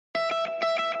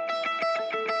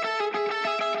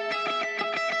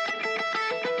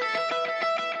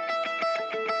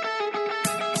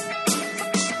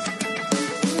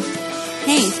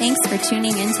Hey, thanks for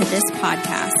tuning into this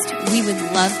podcast. We would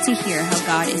love to hear how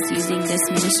God is using this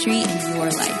ministry in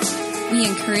your life. We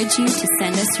encourage you to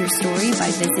send us your story by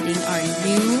visiting our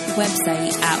new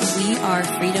website at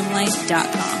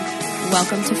wearefreedomlife.com.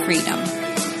 Welcome to Freedom.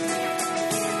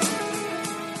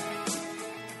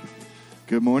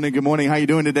 Good morning. Good morning. How you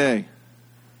doing today?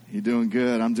 You doing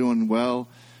good? I'm doing well.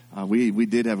 We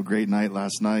did have a great night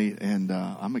last night, and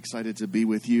I'm excited to be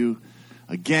with you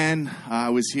again.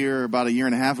 I was here about a year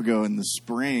and a half ago in the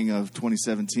spring of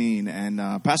 2017, and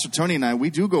Pastor Tony and I, we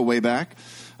do go way back.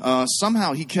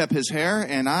 Somehow he kept his hair,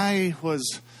 and I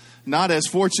was not as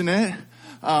fortunate.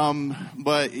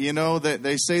 But you know that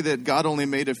they say that God only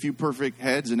made a few perfect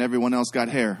heads, and everyone else got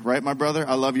hair, right, my brother?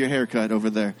 I love your haircut over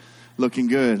there. Looking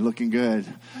good, looking good.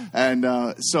 And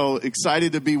so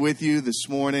excited to be with you this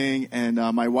morning. And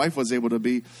my wife was able to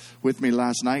be with me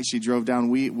last night. She drove down.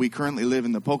 We currently live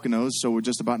in the Poconos, so we're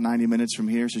just about 90 minutes from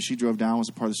here. So she drove down, was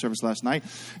a part of the service last night,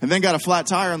 and then got a flat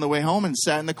tire on the way home and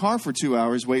sat in the car for 2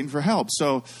 hours waiting for help.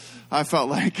 So I felt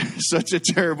like such a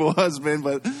terrible husband,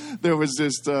 but there was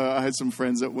just, I had some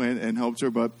friends that went and helped her.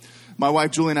 But my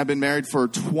wife, Julie, and I have been married for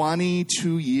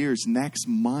 22 years next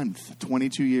month.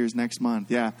 22 years next month,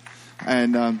 yeah.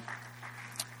 And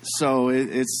so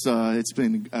it's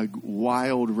been a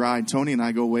wild ride. Tony and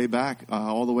I go way back,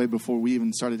 all the way before we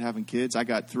even started having kids. I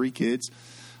got 3 kids,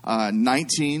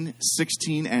 19,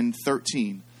 16, and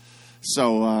 13.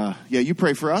 So, yeah, you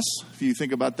pray for us if you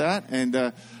think about that. And,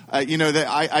 you know, that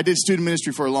I did student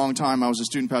ministry for a long time. I was a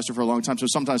student pastor for a long time. So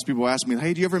sometimes people ask me,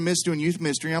 hey, do you ever miss doing youth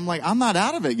ministry? I'm like, I'm not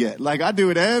out of it yet. Like, I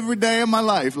do it every day of my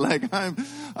life. Like,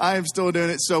 I'm still doing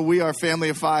it. So we are a family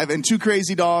of 5 and 2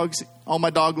 crazy dogs. All my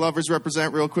dog lovers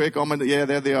represent real quick. Yeah,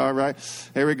 there they are, right?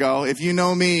 There we go. If you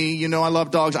know me, you know I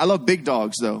love dogs. I love big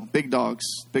dogs, though. Big dogs.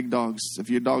 Big dogs. If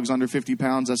your dog's under 50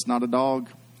 pounds, that's not a dog.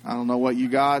 I don't know what you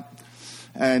got.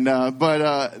 And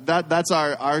but that's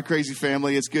our crazy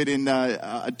family. It's good. In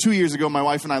 2 years ago, my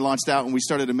wife and I launched out, and we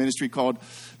started a ministry called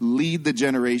Lead the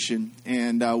Generation.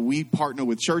 And we partner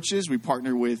with churches. We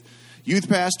partner with youth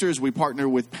pastors. We partner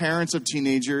with parents of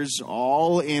teenagers,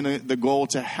 all in the goal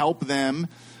to help them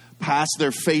pass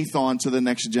their faith on to the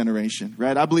next generation,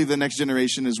 right? I believe the next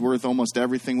generation is worth almost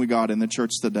everything we got in the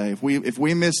church today. If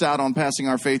we miss out on passing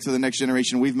our faith to the next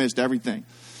generation, we've missed everything.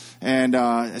 And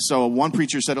so one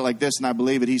preacher said it like this, and I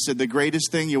believe it. He said, the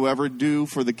greatest thing you'll ever do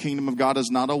for the kingdom of God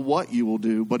is not a what you will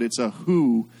do, but it's a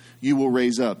who you will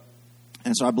raise up.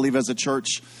 And so I believe as a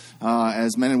church,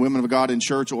 as men and women of God in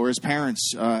church, or as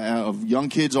parents of young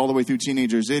kids all the way through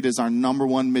teenagers, it is our number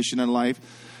one mission in life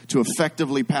to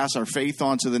effectively pass our faith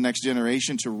on to the next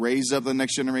generation, to raise up the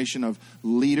next generation of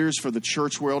leaders for the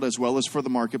church world as well as for the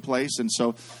marketplace. And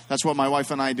so that's what my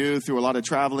wife and I do through a lot of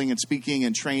traveling and speaking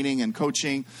and training and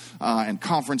coaching and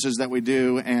conferences that we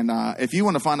do. And if you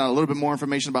want to find out a little bit more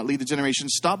information about Lead the Generation,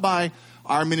 stop by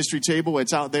our ministry table.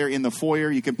 It's out there in the foyer.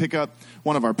 You can pick up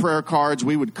one of our prayer cards.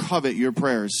 We would covet your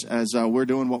prayers as we're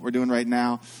doing what we're doing right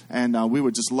now. And we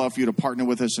would just love for you to partner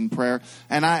with us in prayer.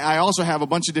 And I also have a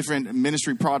bunch of different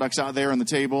ministry products out there on the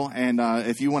table. And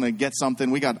if you want to get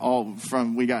something, we got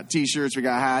T-shirts, we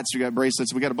got hats, we got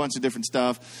bracelets, we got a bunch of different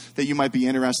stuff that you might be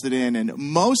interested in. And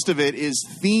most of it is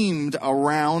themed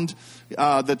around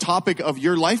the topic of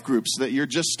your life groups that you're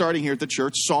just starting here at the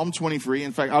church, Psalm 23.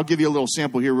 In fact, I'll give you a little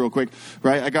sample here real quick,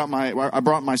 right? I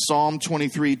brought my Psalm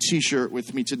 23 t-shirt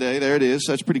with me today. There it is.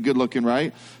 That's pretty good looking,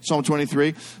 right? Psalm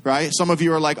 23, right? Some of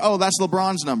you are like, oh, that's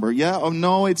LeBron's number. Yeah. Oh,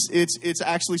 no, it's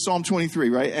actually Psalm 23,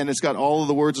 right? And it's got all of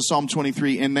the words of Psalm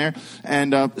 23 in there.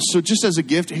 And so just as a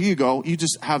gift, here you go. You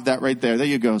just have that right there. There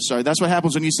you go. Sorry. That's what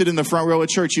happens when you sit in the front row at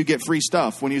church. You get free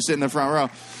stuff when you sit in the front row.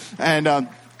 And,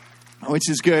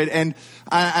 which is good. And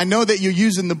I know that you're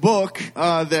using the book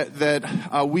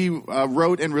that we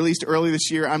wrote and released early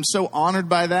this year. I'm so honored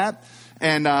by that.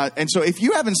 And so if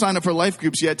you haven't signed up for life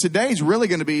groups yet, today is really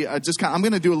going to be I'm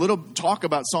going to do a little talk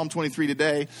about Psalm 23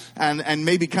 today and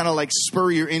maybe kind of like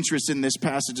spur your interest in this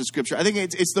passage of Scripture. I think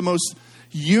it's the most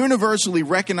universally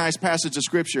recognized passage of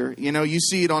Scripture. You know, you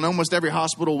see it on almost every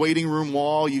hospital waiting room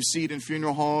wall. You see it in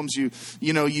funeral homes. You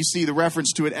see the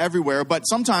reference to it everywhere. But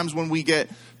sometimes when we get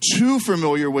too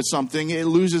familiar with something, it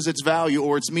loses its value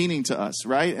or its meaning to us,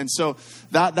 right? And so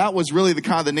that was really the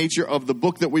kind of the nature of the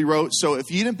book that we wrote. So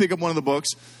if you didn't pick up one of the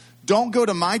books, don't go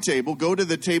to my table. Go to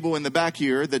the table in the back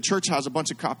here. The church has a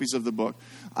bunch of copies of the book.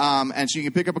 And so you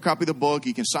can pick up a copy of the book.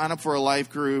 You can sign up for a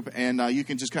life group. And you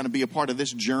can just kind of be a part of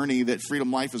this journey that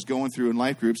Freedom Life is going through in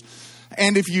life groups.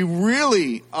 And if you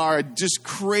really are just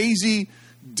crazy,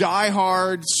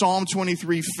 diehard Psalm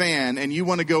 23 fan and you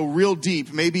want to go real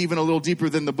deep, maybe even a little deeper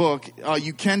than the book,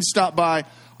 you can stop by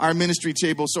our ministry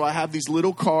table. So I have these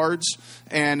little cards,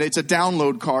 and it's a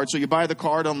download card. So you buy the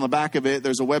card, on the back of it,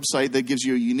 there's a website that gives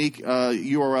you a unique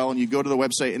URL, and you go to the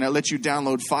website, and it lets you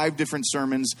download 5 different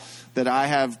sermons that I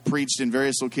have preached in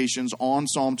various locations on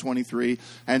Psalm 23.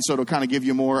 And so it'll kind of give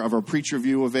you more of a preacher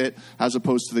view of it as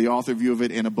opposed to the author view of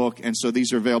it in a book. And so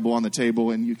these are available on the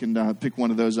table, and you can pick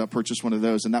one of those up, purchase one of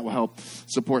those, and that will help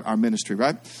support our ministry,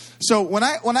 right? So when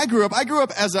I grew up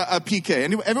as a PK.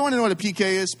 Everyone know what a PK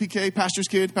is? PK, pastor's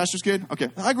kid? Okay.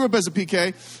 I grew up as a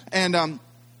PK, and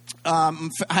I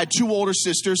had 2 older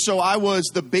sisters, so I was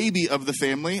the baby of the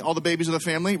family. All the babies of the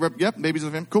family. Yep, babies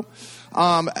of the family. Cool.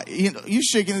 You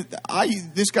shaking?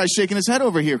 This guy's shaking his head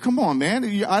over here. Come on, man.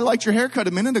 I liked your haircut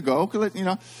a minute ago. You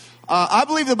know. I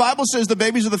believe the Bible says the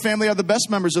babies of the family are the best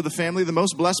members of the family, the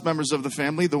most blessed members of the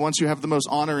family, the ones who have the most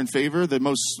honor and favor, the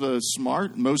most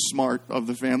smart of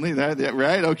the family. That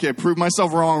right? Okay, prove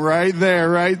myself wrong right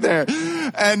there.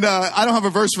 And I don't have a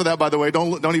verse for that, by the way.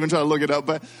 Don't even try to look it up.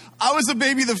 But I was the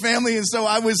baby of the family, and so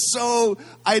I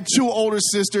had 2 older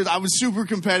sisters. I was super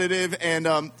competitive,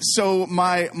 and so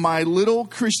my little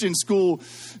Christian school,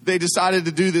 they decided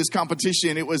to do this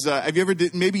competition. It was,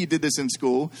 maybe you did this in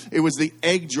school. It was the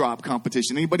egg drop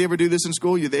competition. Anybody ever do this in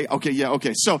school?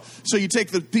 Okay. So you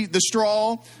take the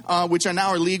straw, which are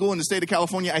now illegal in the state of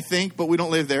California, I think, but we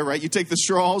don't live there, right? You take the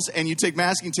straws and you take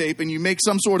masking tape and you make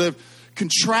some sort of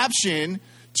contraption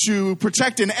to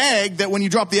protect an egg that when you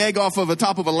drop the egg off of the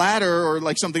top of a ladder or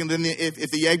like something, then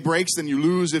if the egg breaks, then you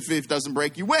lose. If it doesn't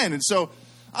break, you win. And so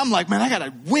I'm like, man, I got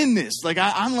to win this. Like,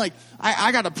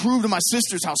 I got to prove to my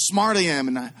sisters how smart I am.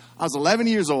 And I was 11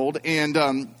 years old.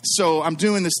 And so I'm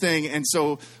doing this thing. And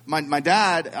so my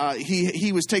dad,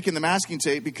 he was taking the masking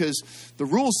tape because the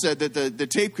rule said that the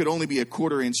tape could only be a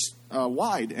 1/4 inch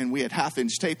wide. And we had 1/2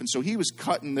 inch tape. And so he was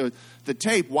cutting the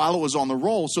tape while it was on the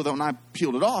roll so that when I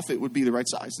peeled it off, it would be the right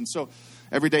size. And so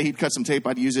every day he'd cut some tape,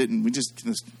 I'd use it, and we just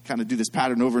kind of do this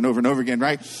pattern over and over and over again,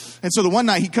 right? And so the one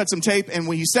night he cut some tape, and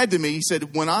when he said to me, he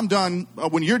said,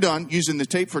 when you're done using the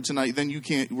tape for tonight, then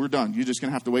we're done. You're just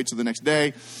going to have to wait till the next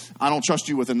day. I don't trust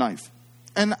you with a knife.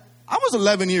 And I was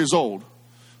 11 years old.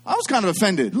 I was kind of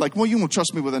offended. Like, well, you won't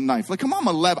trust me with a knife. Like, come on, I'm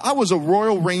 11. I was a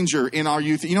Royal Ranger in our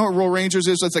youth. You know what Royal Rangers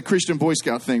is? That's a Christian Boy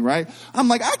Scout thing, right? I'm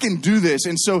like, I can do this.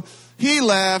 And so he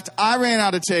left. I ran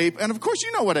out of tape. And, of course,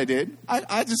 you know what I did.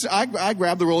 I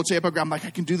grabbed the roll of tape. I'm like,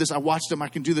 I can do this. I watched him. I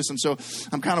can do this. And so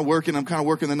I'm kind of working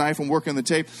the knife. I'm working the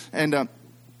tape. And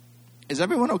is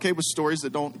everyone okay with stories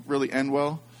that don't really end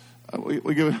well?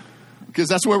 We go... Because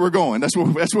that's where we're going. That's where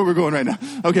we're going right now.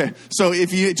 Okay. So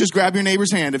if you just grab your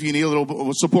neighbor's hand if you need a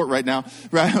little support right now,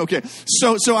 right? Okay.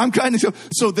 So I'm kind of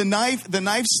so the knife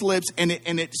slips and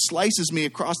it slices me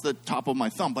across the top of my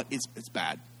thumb, but it's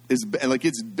bad.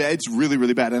 It's really,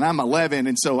 really bad. And I'm 11,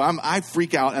 and so I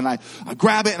freak out and I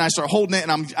grab it and I start holding it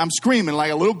and I'm screaming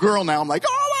like a little girl now. I'm like,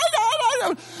 oh my God.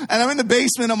 And I'm in the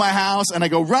basement of my house and I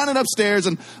go running upstairs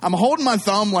and I'm holding my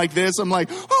thumb like this. I'm like,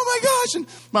 oh my gosh. And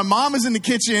my mom is in the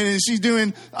kitchen and she's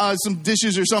doing some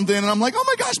dishes or something. And I'm like, oh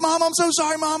my gosh, Mom, I'm so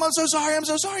sorry. Mom, I'm so sorry. I'm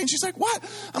so sorry. And she's like, what?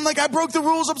 I'm like, I broke the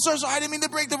rules. I'm so sorry. I didn't mean to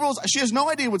break the rules. She has no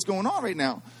idea what's going on right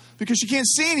now because she can't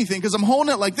see anything because I'm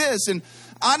holding it like this. And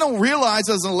I don't realize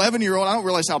as an 11-year-old, I don't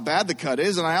realize how bad the cut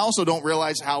is. And I also don't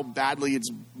realize how badly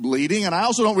it's bleeding. And I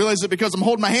also don't realize that because I'm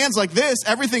holding my hands like this,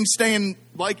 everything's staying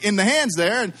like in the hands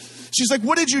there. And she's like,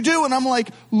 what did you do? And I'm like,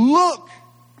 look.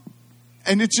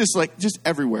 And it's just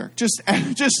everywhere. Just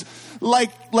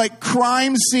like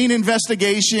crime scene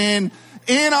investigation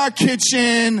in our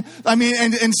kitchen. I mean,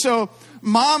 and so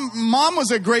Mom was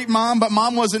a great mom, but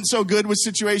Mom wasn't so good with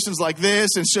situations like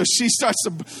this. And so she starts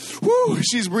to,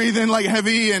 she's breathing like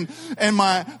heavy. And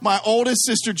my oldest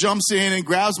sister jumps in and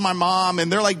grabs my mom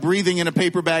and they're like breathing in a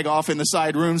paper bag off in the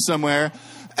side room somewhere.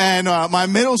 And my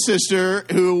middle sister,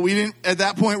 who at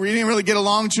that point we didn't really get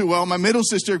along too well, my middle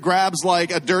sister grabs like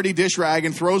a dirty dish rag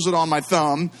and throws it on my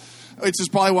thumb. It's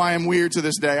just probably why I'm weird to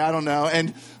this day. I don't know.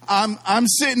 And I'm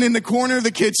sitting in the corner of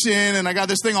the kitchen and I got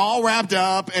this thing all wrapped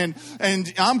up and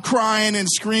I'm crying and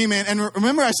screaming. And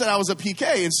remember I said I was a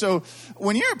PK. And so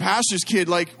when you're a pastor's kid,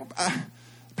 like,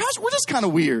 Pastor, we're just kind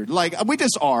of weird. Like, we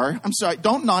just are. I'm sorry.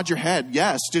 Don't nod your head.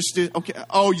 Yes. Just, okay.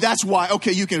 Oh, that's why.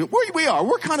 Okay. You can, we are.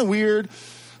 We're kind of weird.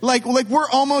 Like we're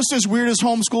almost as weird as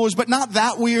homeschoolers, but not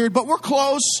that weird, but we're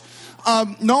close.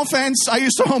 No offense. I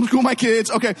used to homeschool my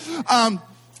kids. Okay.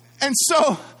 And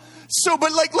so,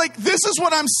 but like, this is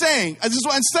what I'm saying.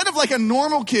 Instead of like a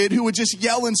normal kid who would just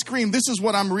yell and scream, this is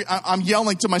what I'm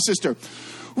yelling to my sister.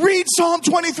 Read Psalm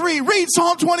 23. Read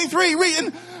Psalm 23. Read.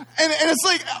 And it's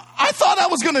like, I thought I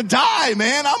was going to die,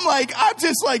 man. I'm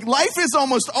just like, life is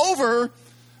almost over.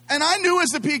 And I knew as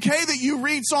the PK that you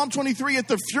read Psalm 23 at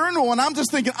the funeral, and I'm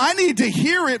just thinking, I need to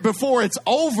hear it before it's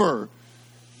over.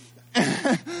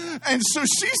 And so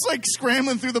she's like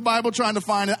scrambling through the Bible trying to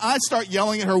find it. I start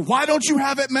yelling at her, why don't you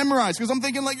have it memorized? Because I'm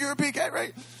thinking, like, you're a PK,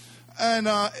 right? And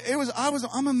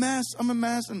I'm a mess.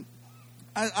 And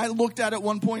I looked at it at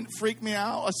one point, it freaked me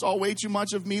out. I saw way too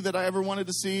much of me that I ever wanted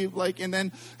to see. And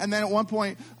then at one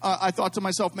point, I thought to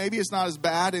myself, maybe it's not as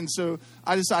bad. And so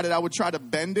I decided I would try to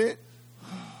bend it.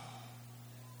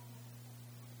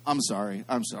 I'm sorry.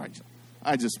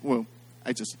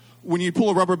 When you pull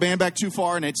a rubber band back too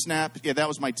far and it snapped, yeah, that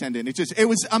was my tendon.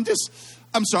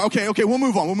 I'm sorry. Okay, we'll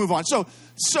move on. So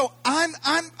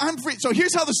I'm free. So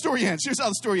here's how the story ends.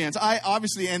 I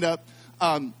obviously end up,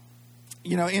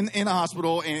 in a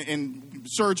hospital and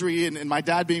surgery and my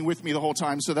dad being with me the whole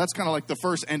time. So that's kind of like the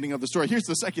first ending of the story. Here's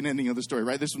the second ending of the story,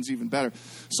 right? This one's even better.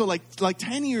 So like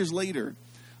 10 years later,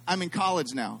 I'm in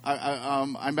college now.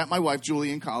 I met my wife,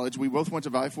 Julie, in college. We both went to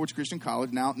Valley Forge Christian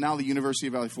College, now the University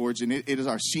of Valley Forge, and it is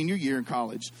our senior year in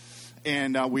college.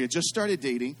 And we had just started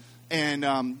dating, and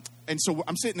so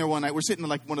I'm sitting there one night. We're sitting in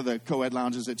like one of the co-ed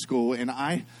lounges at school, and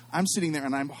I'm sitting there,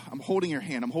 and I'm holding her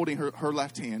hand. I'm holding her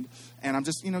left hand, and I'm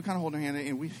just kind of holding her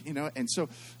hand, and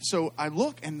so I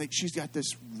look, and she's got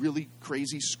this really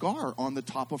crazy scar on the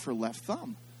top of her left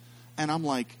thumb, and I'm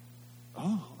like,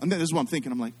 oh, and then this is what I'm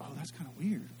thinking. I'm like, oh, that's kind of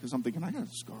weird, because I'm thinking I got a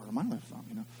scar on my left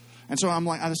thumb, And so I'm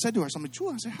like, I said to her, I'm like,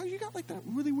 Julie, I said, how you got like that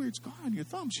really weird scar on your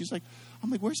thumb? She's like,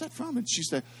 I'm like, where's that from? And she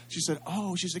said,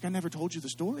 I never told you the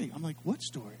story. I'm like, what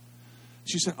story?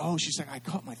 She's like, I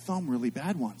cut my thumb really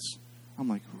bad once. I'm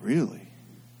like, really?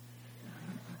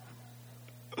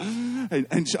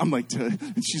 And I'm like,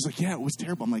 and she's like, yeah, it was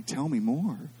terrible. I'm like, tell me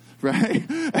more. Right?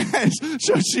 And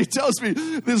so she tells me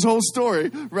this whole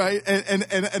story, right?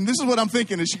 And this is what I'm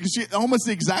thinking. Is she almost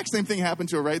the exact same thing happened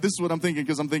to her, right? This is what I'm thinking,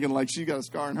 because I'm thinking like she got a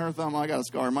scar in her thumb, I got a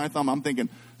scar in my thumb. I'm thinking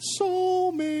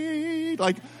soulmate.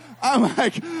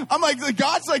 I'm like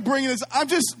God's like bringing this.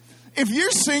 If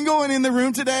you're single and in the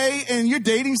room today and you're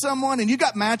dating someone and you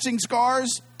got matching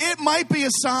scars, it might be a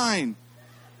sign.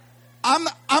 I'm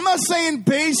not saying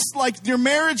base like your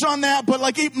marriage on that, but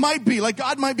like it might be, like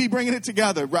God might be bringing it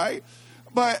together, right?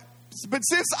 But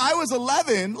since I was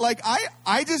 11, like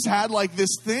I just had like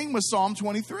this thing with Psalm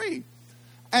 23.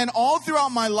 And all throughout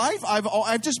my life,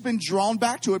 I've just been drawn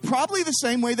back to it, probably the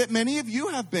same way that many of you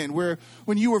have been, where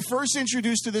when you were first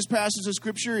introduced to this passage of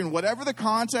Scripture, and whatever the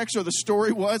context or the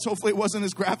story was, hopefully it wasn't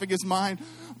as graphic as mine,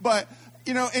 but,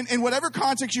 in whatever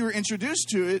context you were introduced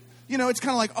to it, it's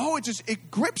kind of like,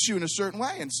 it grips you in a certain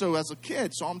way. And so as a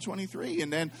kid, Psalm 23,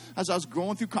 and then as I was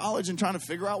going through college and trying to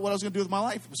figure out what I was going to do with my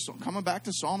life, I was coming back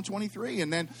to Psalm 23.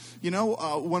 And then,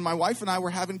 when my wife and I were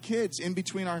having kids, in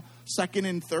between our second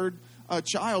and third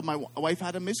child, my wife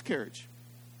had a miscarriage.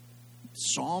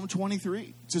 Psalm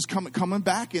 23, just coming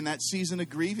back in that season of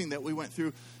grieving that we went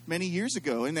through many years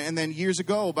ago. And then years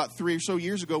ago, about 3 or so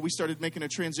years ago, we started making a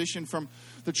transition from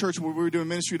the church where we were doing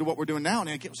ministry to what we're doing now. And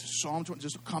it was Psalm 20,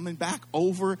 just coming back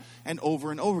over and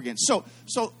over and over again. So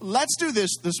let's do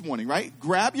this morning, right?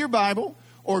 Grab your Bible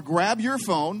or grab your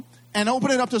phone and open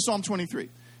it up to Psalm 23.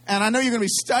 And I know you're going to be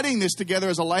studying this together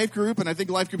as a life group, and I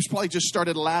think life groups probably just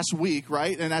started last week,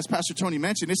 right? And as Pastor Tony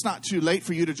mentioned, it's not too late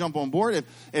for you to jump on board.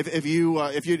 If you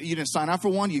didn't sign up for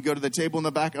one, you go to the table in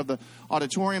the back of the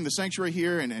auditorium, the sanctuary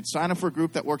here, and sign up for a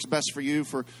group that works best for you,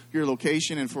 for your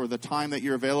location and for the time that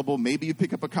you're available. Maybe you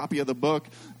pick up a copy of the book.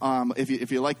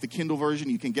 If you like the Kindle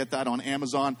version, you can get that on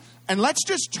Amazon. And let's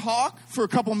just talk for a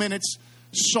couple minutes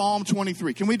Psalm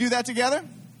 23. Can we do that together?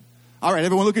 All right,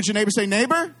 everyone look at your neighbor, say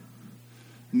neighbor.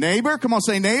 Neighbor, come on,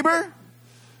 say neighbor.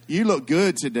 You look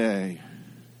good today.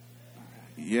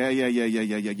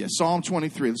 Yeah. Psalm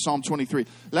 23.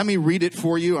 Let me read it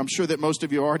for you. I'm sure that most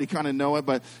of you already kind of know it,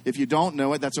 but if you don't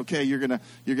know it, that's okay. You're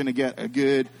gonna get a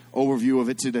good overview of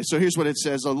it today. So here's what it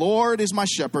says. The Lord is my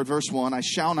shepherd, verse 1. I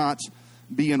shall not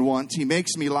be in want. He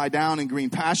makes me lie down in green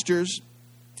pastures.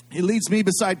 He leads me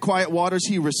beside quiet waters.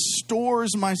 He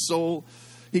restores my soul.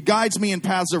 He guides me in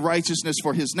paths of righteousness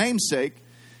for his name's sake.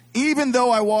 Even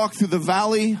though I walk through the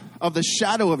valley of the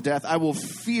shadow of death, I will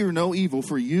fear no evil,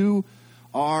 for you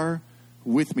are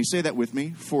with me. Say that with me.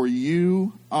 For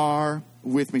you are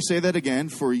with me. Say that again.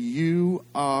 For you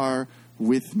are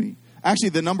with me. Actually,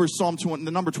 the number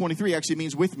 23 actually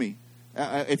means with me.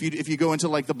 If you go into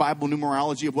like the Bible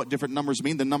numerology of what different numbers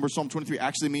mean, the number Psalm 23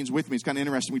 actually means with me. It's kind of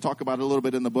interesting. We talk about it a little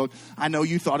bit in the book. I know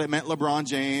you thought it meant LeBron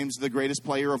James, the greatest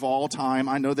player of all time.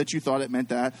 I know that you thought it meant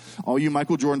that. All you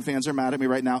Michael Jordan fans are mad at me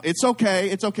right now. It's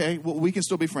okay. Well, we can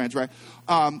still be friends, right?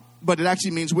 But it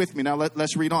actually means with me. Now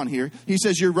let's read on here. He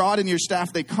says, your rod and your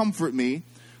staff, they comfort me.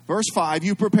 Verse 5,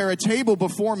 you prepare a table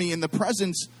before me in the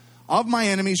presence of my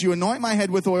enemies. You anoint my head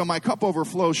with oil. My cup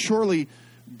overflows. Surely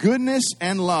goodness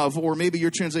and love, or maybe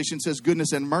your translation says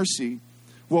goodness and mercy,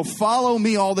 will follow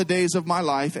me all the days of my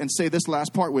life. And say this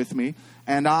last part with me.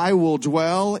 And I will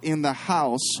dwell in the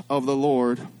house of the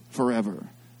Lord forever.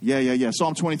 Yeah.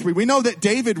 Psalm 23. We know that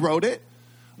David wrote it.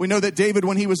 We know that David,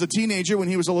 when he was a teenager, when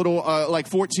he was a little like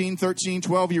 14, 13,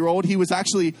 12-year-old, he was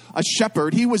actually a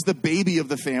shepherd. He was the baby of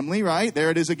the family, right? There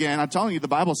it is again. I'm telling you, the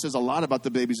Bible says a lot about the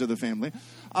babies of the family.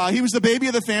 He was the baby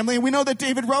of the family, and we know that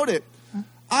David wrote it.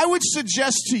 I would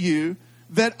suggest to you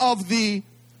that of the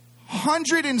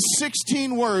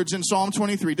 116 words in Psalm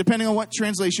 23, depending on what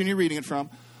translation you're reading it from,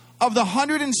 of the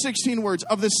 116 words,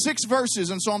 of the 6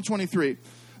 verses in Psalm 23,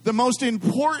 the most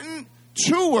important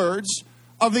 2 words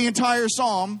of the entire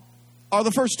psalm are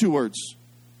the first 2 words.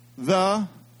 The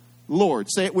Lord.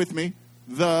 Say it with me.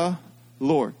 The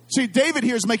Lord. See, David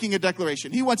here is making a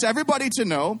declaration. He wants everybody to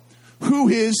know who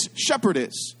his shepherd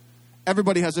is.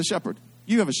 Everybody has a shepherd.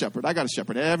 You have a shepherd. I got a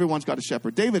shepherd. Everyone's got a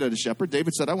shepherd. David had a shepherd.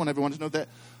 David said, I want everyone to know that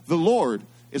the Lord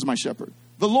is my shepherd.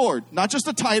 The Lord, not just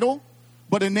a title,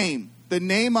 but a name. The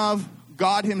name of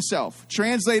God himself.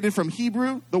 Translated from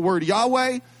Hebrew, the word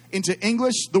Yahweh, into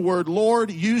English, the word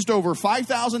Lord, used over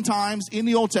 5,000 times in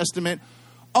the Old Testament.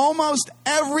 Almost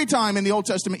every time in the Old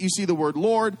Testament you see the word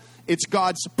Lord, it's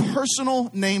God's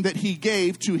personal name that he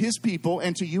gave to his people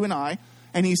and to you and I.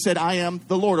 And he said, I am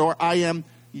the Lord, or I am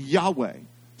Yahweh.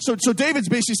 So David's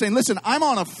basically saying, listen, I'm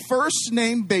on a first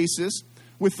name basis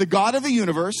with the God of the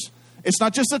universe. It's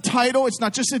not just a title. It's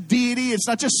not just a deity. It's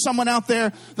not just someone out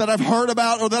there that I've heard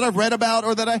about or that I've read about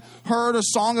or that I heard a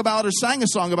song about or sang a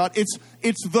song about. It's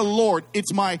the Lord.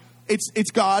 It's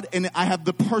God, and I have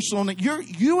the personal name.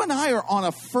 You and I are on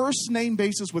a first name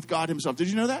basis with God himself. Did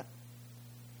you know that?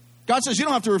 God says you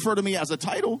don't have to refer to me as a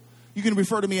title. You can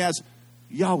refer to me as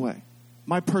Yahweh,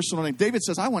 my personal name. David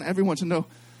says, I want everyone to know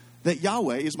that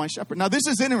Yahweh is my shepherd. Now, this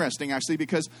is interesting, actually,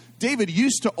 because David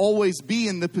used to always be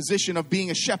in the position of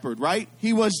being a shepherd, right?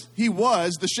 He was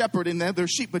the shepherd in their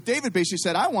sheep. But David basically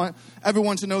said, I want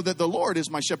everyone to know that the Lord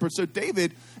is my shepherd. So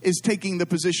David is taking the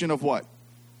position of what?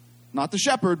 Not the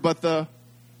shepherd, but the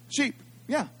sheep.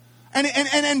 Yeah.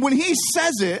 And when he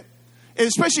says it,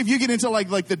 especially if you get into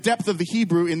like the depth of the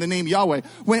Hebrew in the name Yahweh,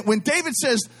 when David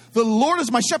says, the Lord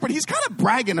is my shepherd, he's kind of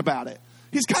bragging about it.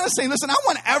 He's kind of saying, listen, I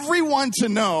want everyone to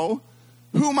know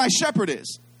who my shepherd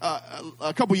is.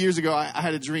 A couple years ago, I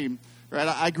had a dream, right?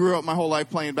 I grew up my whole life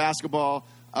playing basketball,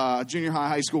 junior high,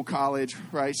 high school, college,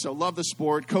 right? So loved the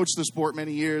sport, coached the sport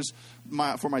many years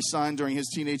for my son during his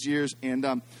teenage years.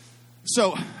 And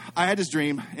so I had this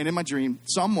dream, and in my dream,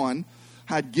 someone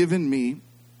had given me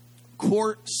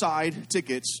courtside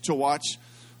tickets to watch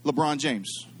LeBron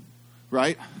James,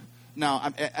 right?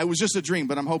 Now, it was just a dream,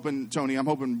 but I'm hoping, Tony,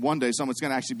 one day someone's going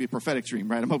to actually be a prophetic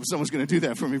dream, right? I'm hoping someone's going to do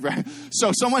that for me, right?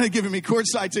 So someone had given me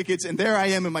courtside tickets, and there I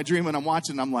am in my dream, and I'm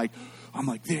watching, I'm like,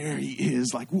 there he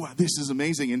is. Like, wow, this is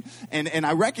amazing. And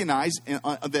I recognize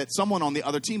that someone on the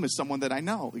other team is someone that I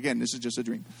know. Again, this is just a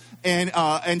dream.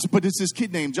 But it's this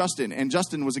kid named Justin, and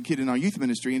Justin was a kid in our youth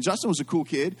ministry, and Justin was a cool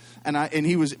kid,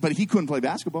 but he couldn't play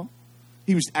basketball.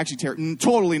 He was actually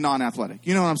totally non-athletic.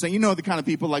 You know what I'm saying? You know the kind of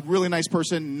people, like really nice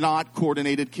person, not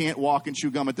coordinated, can't walk and chew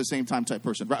gum at the same time type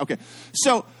person, right? Okay.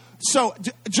 So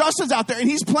Justin's out there, and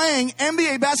he's playing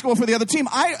NBA basketball for the other team.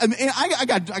 I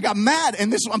got mad,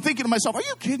 and I'm thinking to myself, are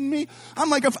you kidding me? I'm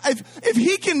like, if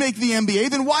he can make the NBA,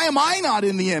 then why am I not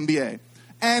in the NBA?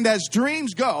 And as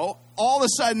dreams go, all of a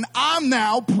sudden, I'm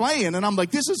now playing, and I'm like,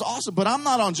 this is awesome, but I'm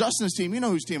not on Justin's team. You know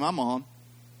whose team I'm on?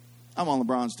 I'm on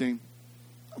LeBron's team.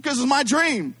 Because it's my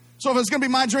dream. So if it's going to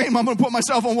be my dream, I'm going to put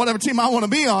myself on whatever team I want to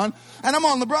be on. And I'm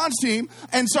on LeBron's team.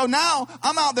 And so now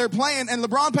I'm out there playing, and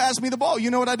LeBron passed me the ball.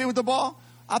 You know what I did with the ball?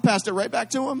 I passed it right back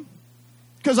to him.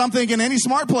 Because I'm thinking any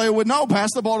smart player would know, pass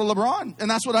the ball to LeBron.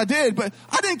 And that's what I did. But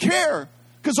I didn't care.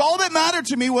 Because all that mattered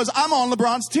to me was I'm on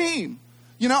LeBron's team.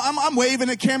 You know, I'm waving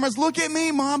at cameras. Look at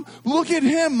me, Mom. Look at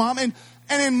him, Mom. And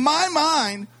in my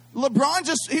mind, LeBron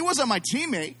he wasn't my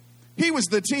teammate. He was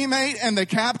the teammate and the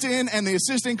captain and the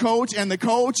assistant coach and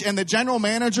the general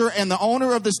manager and the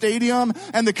owner of the stadium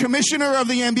and the commissioner of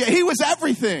the NBA. He was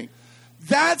everything.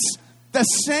 That's the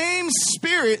same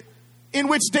spirit in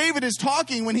which David is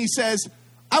talking when he says,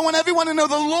 I want everyone to know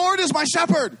the Lord is my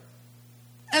shepherd.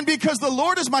 And because the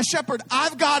Lord is my shepherd,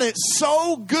 I've got it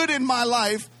so good in my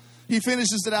life. He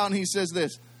finishes it out and he says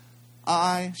this,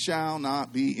 I shall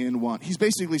not be in want. He's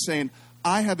basically saying,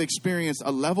 I have experienced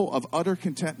a level of utter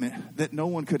contentment that no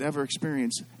one could ever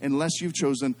experience unless you've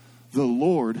chosen the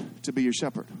Lord to be your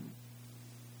shepherd.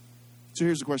 So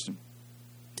here's the question.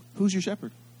 Who's your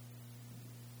shepherd?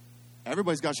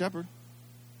 Everybody's got a shepherd.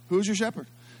 Who's your shepherd?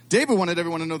 David wanted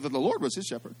everyone to know that the Lord was his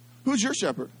shepherd. Who's your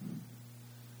shepherd?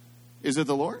 Is it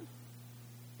the Lord?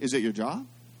 Is it your job?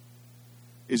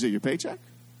 Is it your paycheck?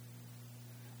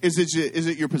 Is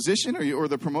it your position or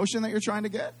the promotion that you're trying to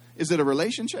get? Is it a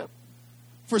relationship?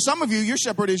 For some of you, your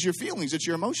shepherd is your feelings. It's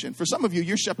your emotion. For some of you,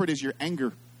 your shepherd is your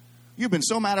anger. You've been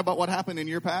so mad about what happened in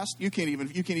your past, you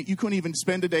couldn't even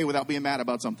spend a day without being mad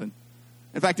about something.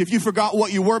 In fact, if you forgot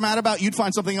what you were mad about, you'd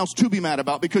find something else to be mad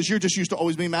about because you're just used to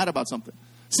always being mad about something.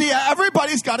 See,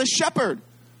 everybody's got a shepherd.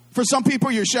 For some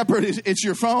people, your shepherd it's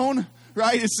your phone,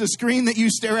 right? It's the screen that you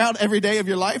stare at every day of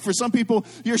your life. For some people,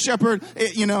 your shepherd,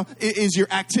 is your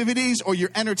activities or your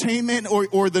entertainment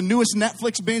or the newest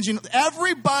Netflix binge.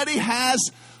 Everybody has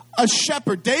a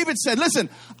shepherd. David said, listen,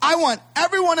 I want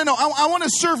everyone to know, I want to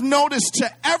serve notice to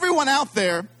everyone out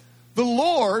there. The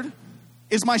Lord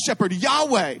is my shepherd,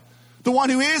 Yahweh, the one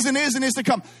who is and is to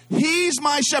come. He's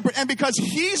my shepherd. And because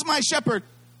he's my shepherd,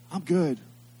 I'm good.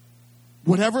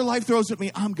 Whatever life throws at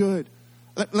me, I'm good.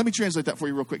 Let me translate that for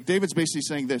you real quick. David's basically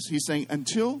saying this. He's saying,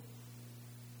 until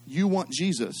you want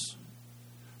Jesus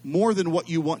more than what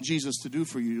you want Jesus to do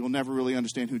for you, you'll never really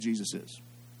understand who Jesus is.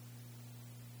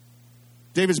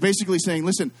 David's basically saying,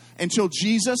 listen, until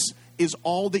Jesus is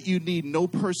all that you need, no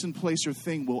person, place, or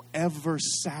thing will ever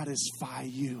satisfy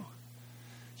you.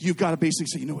 You've got to basically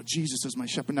say, you know what, Jesus is my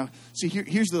shepherd. Now, see,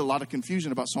 here's a lot of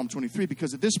confusion about Psalm 23,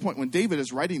 because at this point when David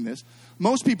is writing this,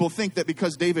 most people think that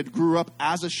because David grew up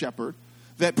as a shepherd,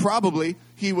 that probably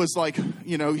he was like,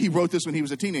 he wrote this when he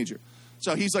was a teenager.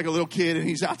 So he's like a little kid, and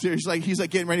he's out there. He's like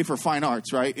getting ready for fine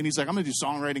arts, right? And he's like, I'm going to do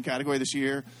songwriting category this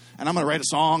year, and I'm going to write a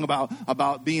song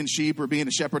about being sheep or being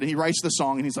a shepherd. And he writes the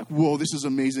song, and he's like, whoa, this is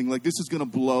amazing. Like, this is going to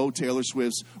blow Taylor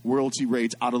Swift's royalty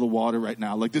rates out of the water right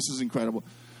now. Like, this is incredible.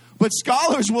 But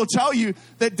scholars will tell you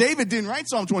that David didn't write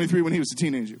Psalm 23 when he was a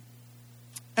teenager.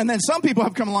 And then some people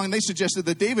have come along, and they suggested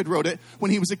that David wrote it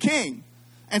when he was a king.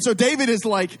 And so David is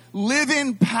like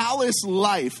living palace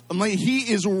life. I mean,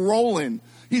 he is rolling.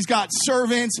 He's got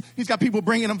servants. He's got people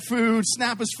bringing him food.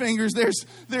 Snap his fingers.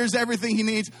 There's everything he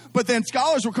needs. But then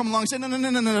scholars will come along and say,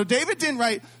 no. David didn't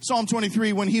write Psalm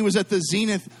 23 when he was at the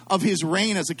zenith of his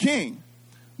reign as a king.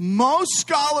 Most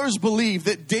scholars believe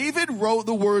that David wrote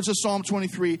the words of Psalm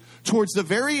 23 towards the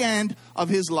very end of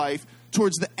his life,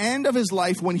 towards the end of his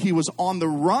life when he was on the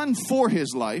run for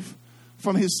his life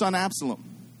from his son Absalom.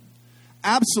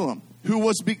 Absalom, who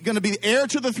was going to be heir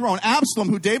to the throne. Absalom,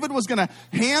 who David was going to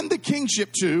hand the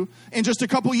kingship to in just a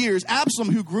couple years.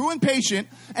 Absalom, who grew impatient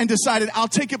and decided, I'll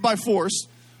take it by force,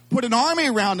 put an army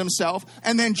around himself,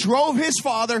 and then drove his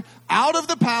father out of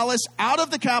the palace, out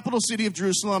of the capital city of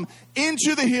Jerusalem,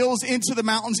 into the hills, into the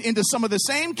mountains, into some of the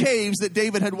same caves that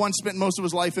David had once spent most of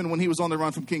his life in when he was on the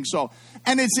run from King Saul.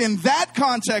 And it's in that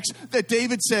context that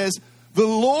David says, the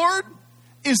Lord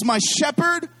is my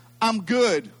shepherd, I'm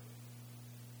good.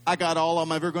 I got all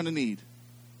I'm ever going to need.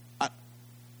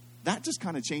 That just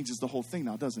kind of changes the whole thing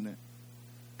now, doesn't it?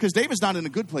 Because David's not in a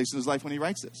good place in his life when he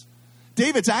writes this.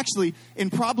 David's actually in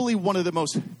probably one of the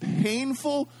most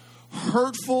painful,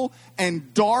 hurtful,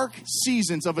 and dark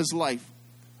seasons of his life.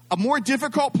 A more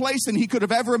difficult place than he could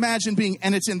have ever imagined being.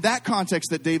 And it's in that context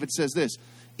that David says this: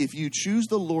 if you choose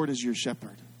the Lord as your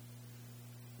shepherd,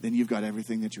 then you've got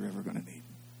everything that you're ever going to need.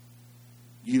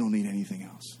 You don't need anything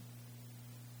else.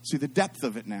 See, the depth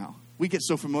of it now. We get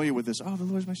so familiar with this. Oh, the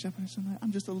Lord's my shepherd. So nice.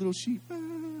 I'm just a little sheep.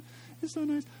 It's so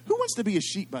nice. Who wants to be a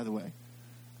sheep, by the way?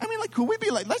 I mean, like, could we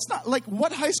be like, let's not, like,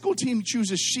 what high school team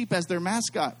chooses sheep as their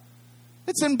mascot?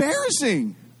 It's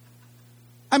embarrassing.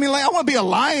 I mean, like, I want to be a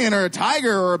lion or a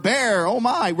tiger or a bear. Oh,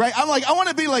 my, right? I'm like, I want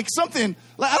to be like something.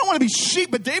 Like, I don't want to be sheep,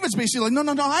 but David's basically like,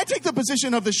 no. I take the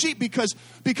position of the sheep because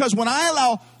when I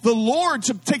allow the Lord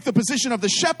to take the position of the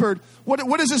shepherd,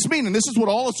 what does this mean? And this is what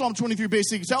all of Psalm 23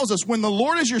 basically tells us. When the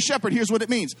Lord is your shepherd, here's what it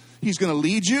means. He's going to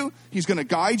lead you. He's going to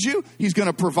guide you. He's going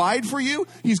to provide for you.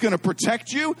 He's going to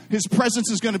protect you. His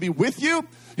presence is going to be with you.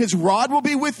 His rod will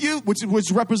be with you, which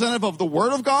is representative of the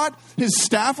word of God. His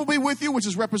staff will be with you, which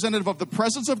is representative of the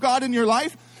presence of God in your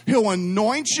life. He'll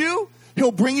anoint you.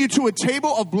 He'll bring you to a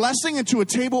table of blessing and to a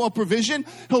table of provision.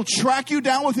 He'll track you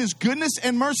down with his goodness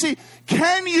and mercy.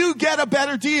 Can you get a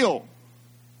better deal?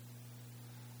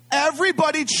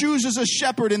 Everybody chooses a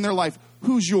shepherd in their life.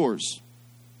 Who's yours?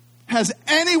 Has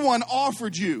anyone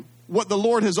offered you what the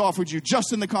Lord has offered you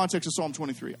just in the context of Psalm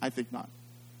 23? I think not.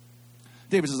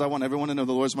 David says, I want everyone to know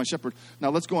the Lord is my shepherd.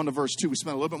 Now let's go on to verse 2. We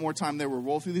spent a little bit more time there. We'll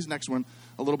roll through these next one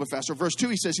a little bit faster. Verse 2,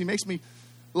 he says, he makes me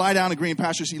lie down in green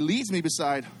pastures. He leads me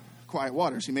beside quiet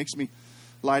waters. He makes me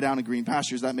lie down in green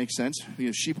pastures. That makes sense.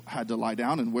 Sheep had to lie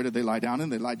down, and where did they lie down in?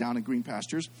 They lie down in green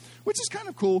pastures, which is kind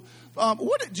of cool.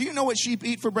 Do you know what sheep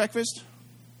eat for breakfast?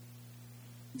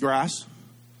 Grass.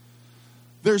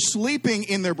 They're sleeping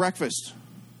in their breakfast.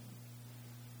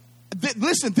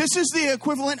 Listen, this is the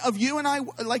equivalent of you and I,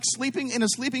 like sleeping in a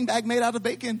sleeping bag made out of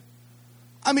bacon.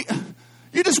 I mean,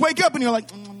 you just wake up and you're like,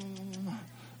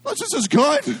 this is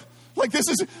good. Like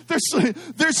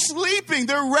they're sleeping,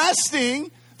 they're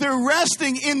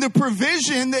resting in the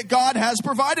provision that God has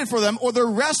provided for them, or they're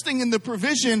resting in the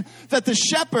provision that the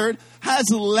shepherd has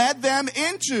led them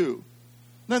into.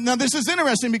 Now this is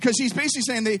interesting because he's basically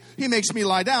saying that he makes me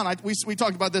lie down. We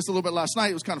talked about this a little bit last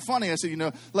night. It was kind of funny. I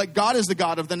said, like God is the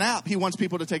God of the nap. He wants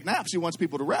people to take naps. He wants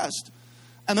people to rest.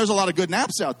 And there's a lot of good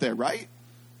naps out there, right?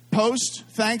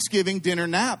 Post-Thanksgiving dinner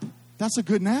nap. That's a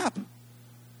good nap.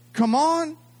 Come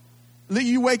on.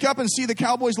 You wake up and see the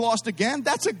Cowboys lost again.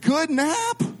 That's a good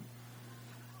nap.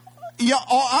 Yeah,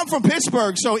 I'm from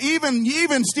Pittsburgh, so even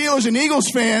Steelers and Eagles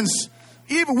fans,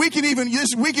 we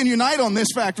can unite on this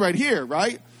fact right here,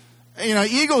 right?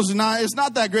 Eagles it's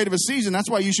not that great of a season. That's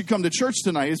why you should come to church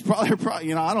tonight. It's probably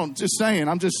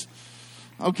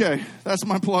okay. That's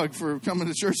my plug for coming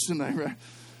to church tonight, right?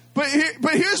 But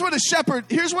here's what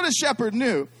a shepherd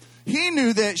knew. He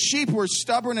knew that sheep were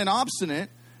stubborn and obstinate,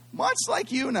 much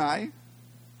like you and I.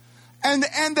 And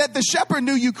that the shepherd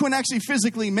knew you couldn't actually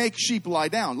physically make sheep lie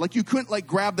down. Like you couldn't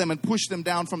grab them and push them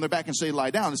down from their back and say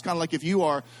lie down. It's kind of like if you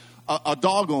are a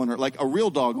dog owner, like a real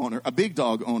dog owner, a big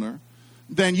dog owner,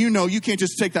 then you can't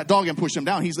just take that dog and push him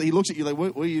down. He looks at you like,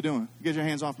 what are you doing? Get your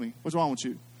hands off me. What's wrong with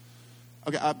you?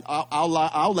 Okay,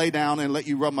 I'll lay down and let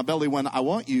you rub my belly when I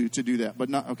want you to do that. But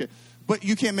not okay. But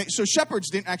you can't so shepherds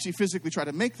didn't actually physically try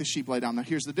to make the sheep lie down. Now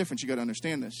here's the difference. You got to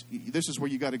understand this. This is where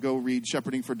you got to go read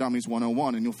Shepherding for Dummies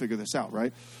 101 and you'll figure this out,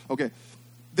 right? Okay.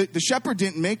 The shepherd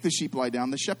didn't make the sheep lie down.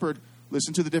 The shepherd,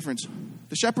 listen to the difference.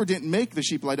 The shepherd didn't make the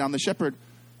sheep lie down. The shepherd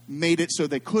made it so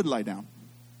they could lie down.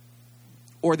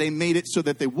 Or they made it so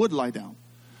that they would lie down.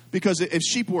 Because if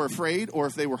sheep were afraid, or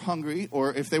if they were hungry,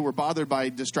 or if they were bothered by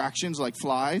distractions like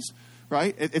flies,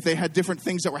 right? If they had different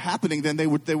things that were happening, then they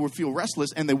would feel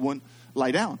restless and they wouldn't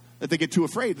lie down. If they get too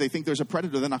afraid, they think there's a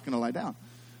predator, they're not going to lie down.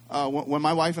 When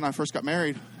my wife and I first got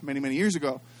married many, many years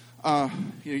ago,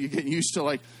 you're getting used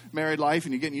to married life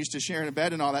and you're getting used to sharing a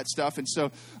bed and all that stuff. And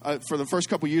so for the first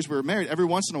couple of years we were married, every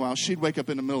once in a while she'd wake up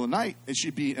in the middle of the night and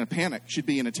she'd be in a panic. She'd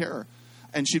be in a terror.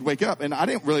 And she'd wake up, and I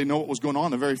didn't really know what was going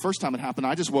on the very first time it happened.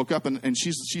 I just woke up, and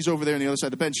she's over there on the other side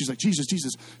of the bed, and she's like, Jesus,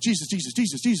 Jesus, Jesus, Jesus,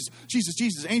 Jesus, Jesus, Jesus,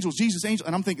 Jesus, angels, Jesus, angels.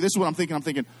 And I'm thinking, this is what I'm thinking. I'm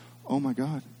thinking, oh, my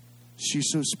God,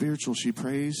 she's so spiritual. She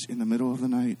prays in the middle of the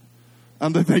night.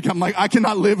 I'm like, I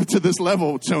cannot live to this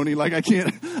level, Tony. Like, I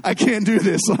can't do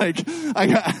this.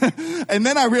 And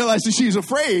then I realized that she's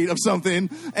afraid of something,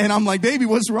 and I'm like, baby,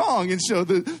 what's wrong? And so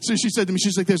she said to me,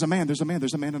 she's like, there's a man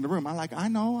in the room. I'm like, I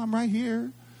know, I'm right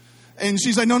here. And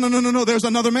she's like, no, there's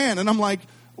another man. And I'm like,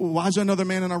 why is there another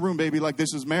man in our room, baby? Like,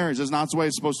 this is marriage. That's not the way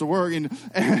it's supposed to work. And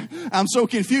I'm so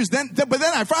confused. But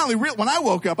then I finally, when I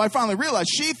woke up, I finally realized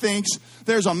she thinks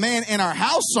there's a man in our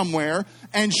house somewhere,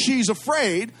 and she's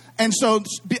afraid. And so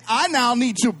I now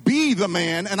need to be the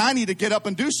man, and I need to get up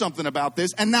and do something about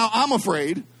this. And now I'm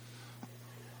afraid.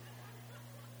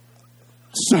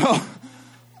 So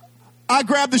I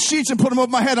grabbed the sheets and put them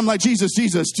over my head. I'm like, Jesus,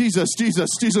 Jesus, Jesus, Jesus,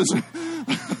 Jesus.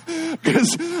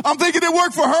 Because I'm thinking it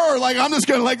worked for her. Like, I'm just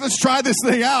going to let's try this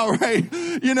thing out, right?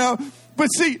 But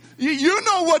see, you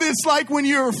know what it's like when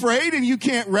you're afraid and you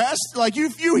can't rest. Like, you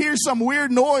hear some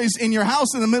weird noise in your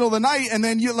house in the middle of the night, and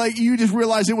then you just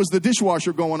realize it was the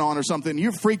dishwasher going on or something.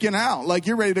 You're freaking out. Like,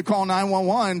 you're ready to call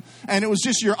 911, and it was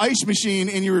just your ice machine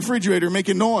in your refrigerator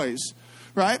making noise,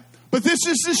 right? But this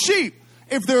is the sheep.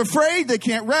 If they're afraid, they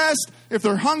can't rest. If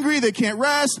they're hungry, they can't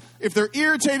rest. If they're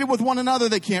irritated with one another,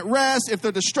 they can't rest. If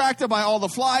they're distracted by all the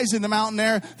flies in the mountain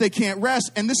air, they can't rest.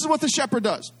 And this is what the shepherd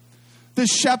does. The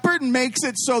shepherd makes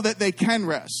it so that they can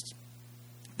rest.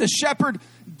 The shepherd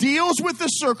deals with the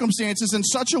circumstances in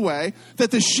such a way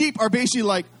that the sheep are basically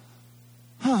like,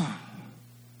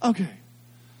 okay,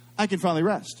 I can finally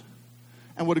rest.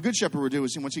 And what a good shepherd would do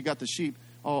is once he got the sheep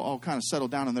all kind of settled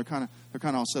down, and they're kind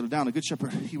of all settled down, a good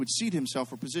shepherd, he would seat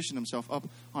himself or position himself up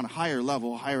on a higher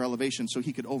level, higher elevation, so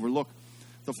he could overlook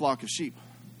the flock of sheep.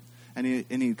 And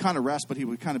he'd kind of rest, but he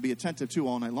would kind of be attentive too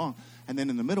all night long. And then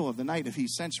in the middle of the night, if he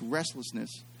sensed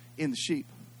restlessness in the sheep,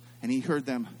 and he heard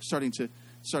them starting to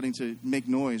make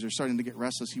noise or starting to get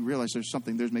restless, he realized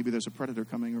maybe there's a predator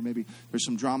coming, or maybe there's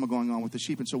some drama going on with the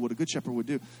sheep. And so what a good shepherd would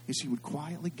do is he would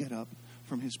quietly get up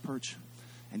from his perch,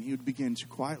 and he would begin to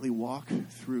quietly walk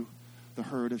through the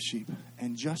herd of sheep.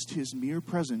 And just his mere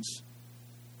presence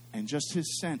And just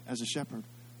his scent as a shepherd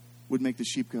would make the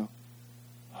sheep go,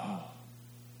 oh,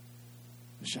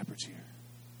 the shepherd's here.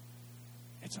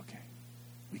 It's okay.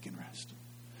 We can rest.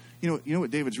 You know what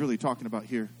David's really talking about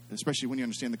here, especially when you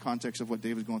understand the context of what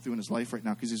David's going through in his life right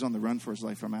now, because he's on the run for his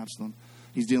life from Absalom.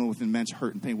 He's dealing with immense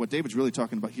hurt and pain. What David's really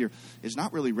talking about here is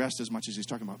not really rest as much as he's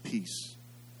talking about peace.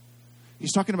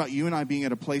 He's talking about you and I being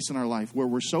at a place in our life where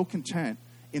we're so content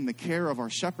in the care of our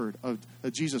shepherd, of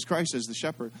Jesus Christ as the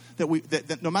shepherd,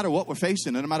 that no matter what we're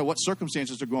facing, and no matter what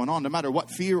circumstances are going on, no matter what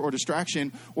fear or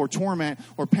distraction or torment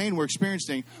or pain we're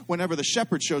experiencing, whenever the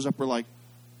shepherd shows up, we're like,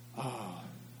 oh,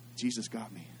 Jesus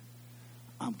got me.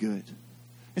 I'm good.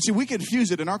 And see, we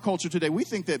confuse it in our culture today. We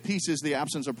think that peace is the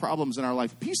absence of problems in our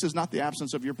life. Peace is not the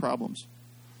absence of your problems.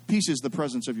 Peace is the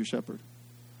presence of your shepherd.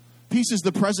 Peace is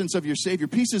the presence of your Savior.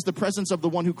 Peace is the presence of the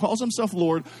one who calls himself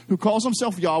Lord, who calls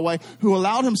himself Yahweh, who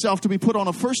allowed himself to be put on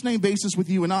a first-name basis with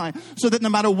you and I, so that no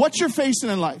matter what you're facing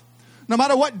in life, no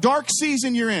matter what dark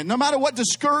season you're in, no matter what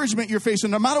discouragement you're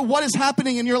facing, no matter what is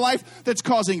happening in your life that's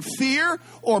causing fear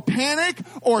or panic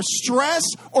or stress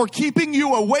or keeping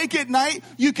you awake at night,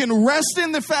 you can rest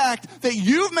in the fact that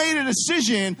you've made a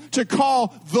decision to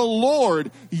call the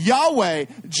Lord, Yahweh,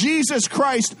 Jesus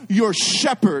Christ, your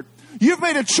shepherd. You've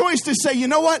made a choice to say, you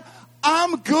know what?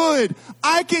 I'm good.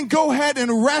 I can go ahead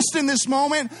and rest in this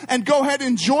moment and go ahead and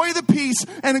enjoy the peace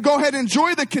and go ahead and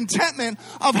enjoy the contentment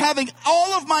of having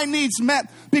all of my needs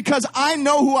met because I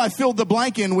know who I filled the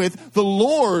blank in with. The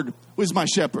Lord was my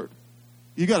shepherd.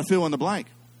 You got to fill in the blank.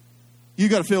 You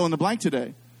got to fill in the blank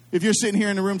today. If you're sitting here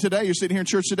in the room today, you're sitting here in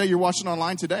church today, you're watching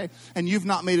online today, and you've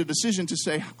not made a decision to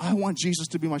say, I want Jesus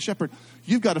to be my shepherd,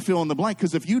 you've got to fill in the blank,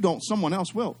 because if you don't, someone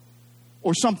else will,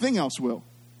 or something else will.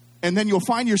 And then you'll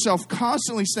find yourself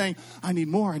constantly saying, I need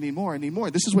more, I need more, I need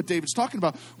more. This is what David's talking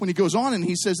about when he goes on and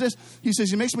he says this. He says,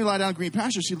 he makes me lie down in green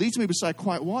pastures. He leads me beside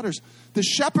quiet waters. The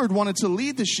shepherd wanted to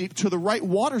lead the sheep to the right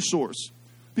water source,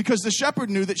 because the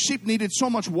shepherd knew that sheep needed so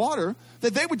much water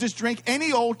that they would just drink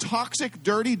any old toxic,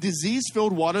 dirty,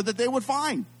 disease-filled water that they would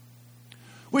find,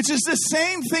 which is the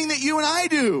same thing that you and I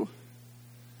do.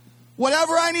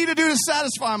 Whatever I need to do to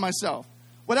satisfy myself,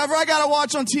 whatever I got to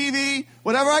watch on TV,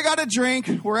 whatever I got to drink,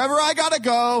 wherever I got to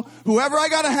go, whoever I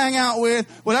got to hang out with,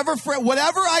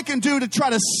 whatever I can do to try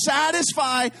to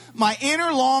satisfy my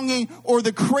inner longing or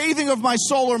the craving of my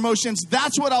soul or emotions,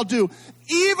 that's what I'll do,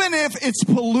 even if it's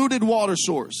polluted water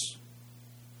source.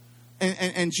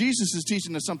 And Jesus is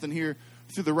teaching us something here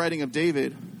through the writing of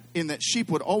David, in that sheep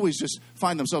would always just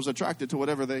find themselves attracted to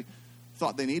whatever they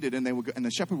thought they needed, and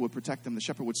the shepherd would protect them. The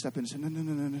shepherd would step in and say,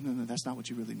 no, that's not what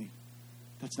you really need.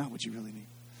 That's not what you really need.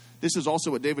 This is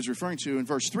also what David's referring to in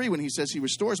verse 3 when he says, he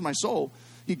restores my soul.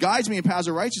 He guides me in paths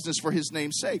of righteousness for his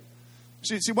name's sake.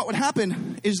 See, what would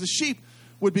happen is the sheep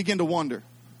would begin to wander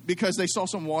because they saw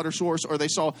some water source, or they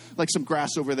saw like some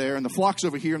grass over there, and the flock's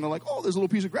over here, and they're like, oh, there's a little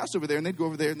piece of grass over there. And they'd go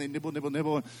over there and they'd nibble.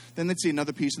 And then they'd see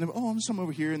another piece, and they'd go, oh, there's some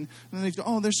over here. And then they'd go,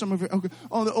 oh, there's some over here. Okay.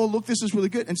 Oh, look, this is really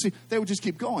good. And see, they would just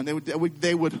keep going.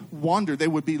 They would wander. They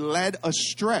would be led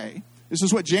astray. This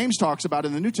is what James talks about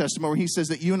in the New Testament, where he says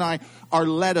that you and I are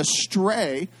led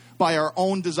astray by our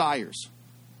own desires,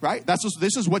 right?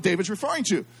 This is what David's referring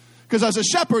to. Because as a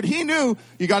shepherd, he knew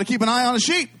you got to keep an eye on the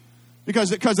sheep because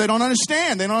they don't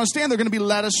understand. They don't understand they're going to be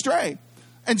led astray.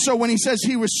 And so when he says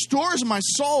he restores my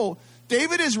soul,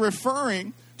 David is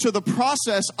referring to the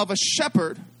process of a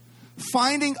shepherd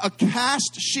finding a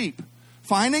cast sheep,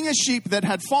 finding a sheep that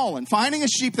had fallen, finding a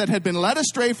sheep that had been led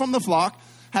astray from the flock,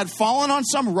 had fallen on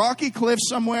some rocky cliff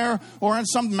somewhere or on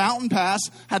some mountain pass,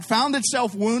 had found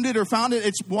itself wounded or found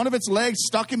one of its legs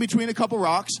stuck in between a couple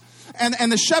rocks.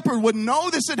 And the shepherd would know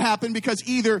this had happened because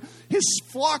either his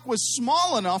flock was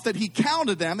small enough that he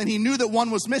counted them and he knew that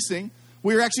one was missing.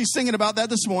 We were actually singing about that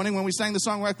this morning when we sang the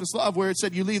song Reckless Love, where it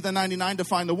said you leave the 99 to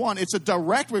find the one. It's a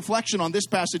direct reflection on this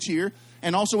passage here,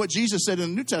 and also what Jesus said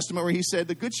in the New Testament, where he said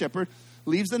the good shepherd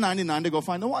leaves the 99 to go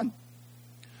find the one.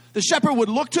 The shepherd would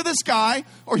look to the sky,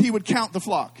 or he would count the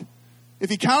flock. If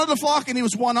he counted the flock and he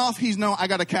was one off, he's no, I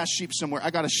got a cast sheep somewhere. I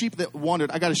got a sheep that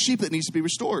wandered. I got a sheep that needs to be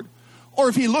restored. Or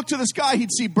if he looked to the sky,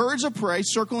 he'd see birds of prey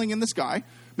circling in the sky,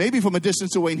 maybe from a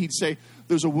distance away, and he'd say,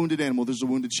 there's a wounded animal, there's a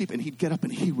wounded sheep. And he'd get up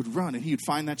and he would run and he would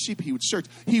find that sheep. He would search.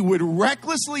 He would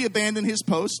recklessly abandon his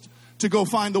post to go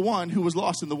find the one who was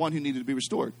lost and the one who needed to be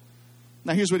restored.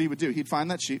 Now, here's what he would do. He'd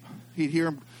find that sheep. He'd hear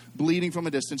him bleeding from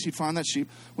a distance. He'd find that sheep.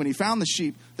 When he found the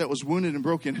sheep that was wounded and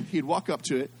broken, he'd walk up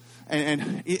to it.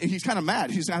 And he's kind of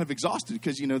mad. He's kind of exhausted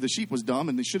because, the sheep was dumb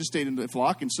and they should have stayed in the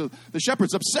flock. And so the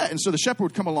shepherd's upset. And so the shepherd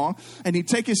would come along and he'd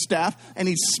take his staff and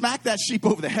he'd smack that sheep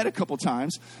over the head a couple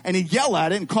times. And he'd yell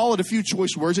at it and call it a few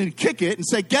choice words. And he'd kick it and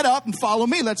say, get up and follow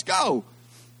me. Let's go.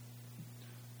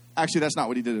 Actually, that's not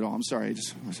what he did at all. I'm sorry.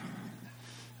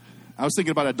 I was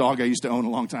thinking about a dog I used to own a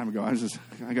long time ago.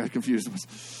 I got confused.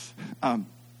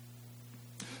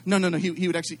 No.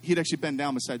 He'd actually bend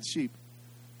down beside the sheep,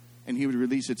 and he would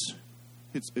release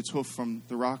its hoof from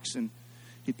the rocks, and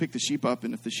he'd pick the sheep up,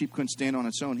 and if the sheep couldn't stand on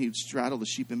its own, he would straddle the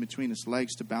sheep in between its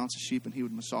legs to balance the sheep, and he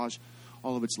would massage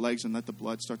all of its legs and let the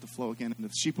blood start to flow again. And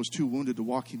if the sheep was too wounded to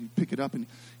walk, he'd pick it up and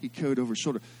he'd carry it over his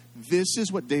shoulder. This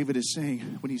is what David is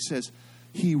saying when he says,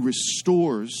 he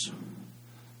restores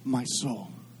my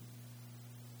soul.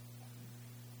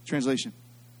 Translation.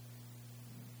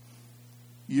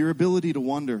 Your ability to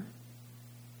wander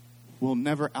will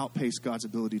never outpace God's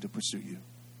ability to pursue you.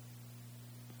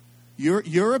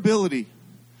 Your ability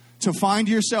to find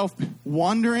yourself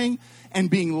wandering and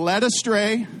being led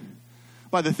astray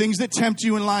by the things that tempt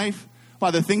you in life,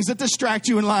 by the things that distract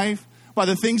you in life, by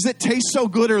the things that taste so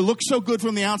good or look so good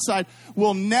from the outside,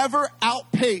 will never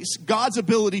outpace God's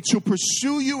ability to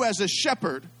pursue you as a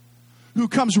shepherd who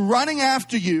comes running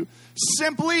after you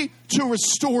simply to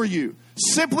restore you,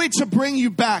 simply to bring you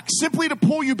back, simply to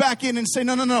pull you back in and say,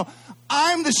 no,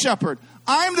 I'm the shepherd.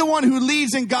 I'm the one who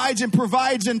leads and guides and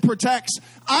provides and protects.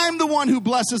 I'm the one who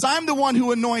blesses. I'm the one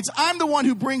who anoints. I'm the one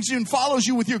who brings you and follows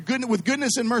you with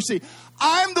goodness and mercy.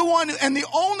 I'm the one and the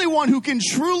only one who can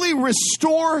truly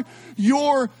restore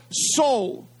your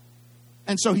soul.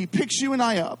 And so he picks you and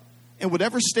I up in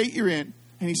whatever state you're in,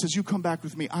 and he says, you come back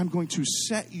with me. I'm going to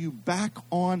set you back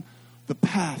on the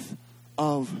path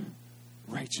of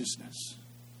righteousness.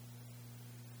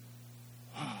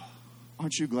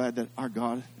 Aren't you glad that our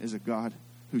God is a God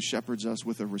who shepherds us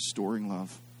with a restoring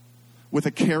love, with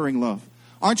a caring love?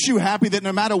 Aren't you happy that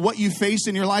no matter what you face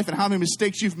in your life and how many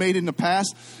mistakes you've made in the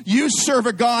past, you serve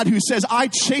a God who says, I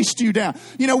chased you down.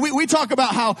 You know, we talk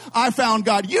about how I found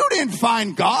God. You didn't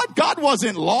find God. God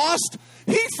wasn't lost.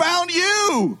 He found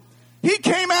you. He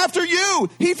came after you.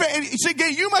 He said,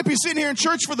 you might be sitting here in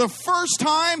church for the first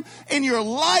time in your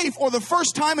life or the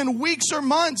first time in weeks or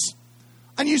months.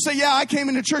 And you say, yeah, I came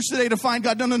into church today to find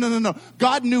God. No.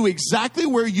 God knew exactly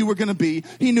where you were going to be.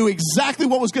 He knew exactly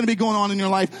what was going to be going on in your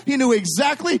life. He knew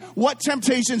exactly what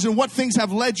temptations and what things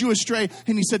have led you astray.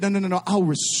 And he said, no, I'll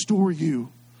restore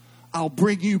you. I'll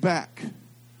bring you back.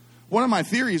 One of my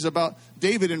theories about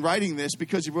David in writing this,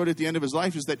 because he wrote it at the end of his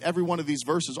life, is that every one of these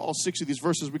verses, all 6 of these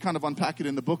verses, we kind of unpack it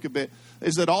in the book a bit,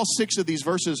 is that all 6 of these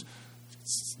verses,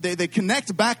 they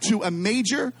connect back to a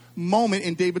major moment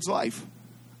in David's life.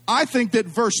 I think that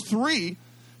verse 3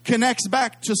 connects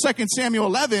back to 2 Samuel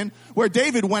 11, where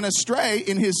David went astray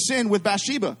in his sin with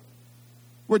Bathsheba.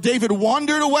 Where David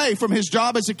wandered away from his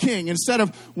job as a king. Instead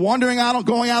of going out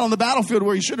on the battlefield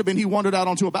where he should have been, he wandered out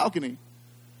onto a balcony.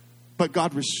 But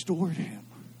God restored him.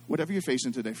 Whatever you're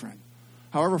facing today, friend.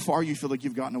 However far you feel like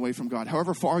you've gotten away from God.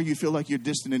 However far you feel like you're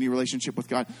distant in your relationship with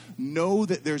God. Know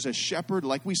that there's a shepherd,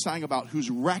 like we sang about, who's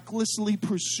recklessly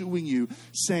pursuing you,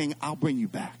 saying, I'll bring you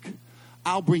back.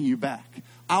 I'll bring you back.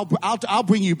 I'll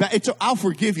bring you back. I'll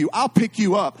forgive you. I'll pick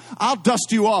you up. I'll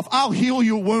dust you off. I'll heal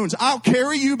your wounds. I'll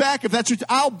carry you back. If that's what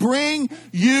I'll bring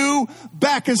you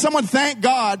back. Can someone thank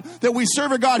God that we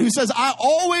serve a God who says, I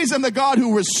always am the God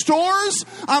who restores.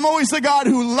 I'm always the God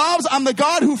who loves. I'm the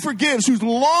God who forgives, who's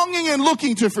longing and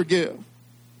looking to forgive.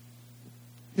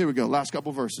 Here we go. Last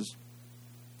couple verses.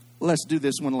 Let's do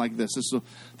this one like this.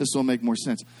 This will make more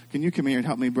sense. Can you come here and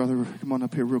help me, brother? Come on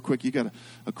up here real quick. You got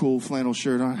a cool flannel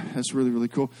shirt on. That's really, really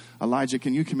cool. Elijah,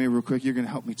 can you come here real quick? You're going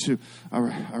to help me too. All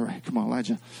right. Come on,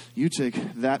 Elijah. You take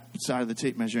that side of the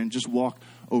tape measure and just walk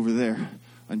over there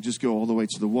and just go all the way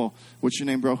to the wall. What's your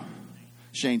name, bro?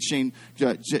 Shane,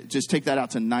 just take that out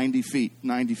to 90 feet.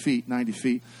 90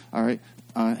 feet. All right.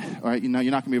 All right, now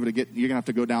you're not going to be able to get, you're going to have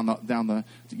to go down the,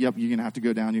 yep, you're going to have to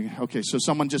go down. Okay, so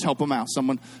someone just help them out.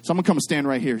 Someone come stand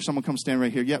right here.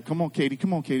 Yep, come on, Katie.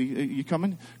 You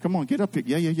coming? Come on, get up here.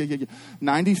 Yeah.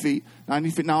 90 feet.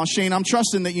 Now, Shane, I'm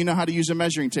trusting that you know how to use a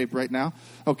measuring tape right now.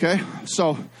 Okay,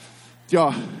 so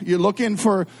you're looking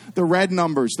for the red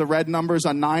numbers. The red numbers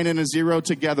are 9 and a 0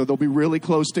 together. They'll be really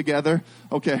close together.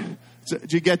 Okay, so,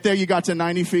 did you get there? You got to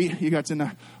 90 feet? You got to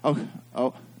 9.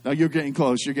 Oh. No, you're getting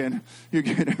close. You're getting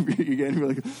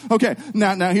really close. Okay,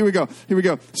 now here we go.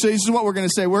 So this is what we're going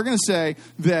to say. We're going to say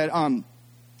that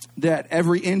that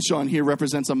every inch on here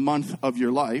represents a month of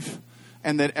your life,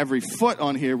 and that every foot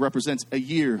on here represents a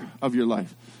year of your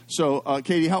life. So,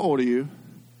 Katie, how old are you?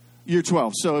 You're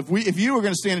 12. So if you were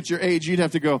going to stand at your age, you'd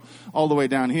have to go all the way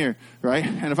down here, right?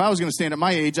 And if I was going to stand at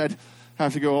my age, I'd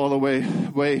have to go all the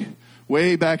way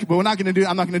back, but I'm not going to do that.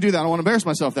 I don't want to embarrass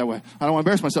myself that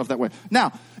way.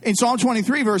 Now, in Psalm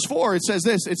 23, verse 4, it says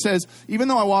this. It says, even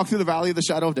though I walk through the valley of the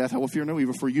shadow of death, I will fear no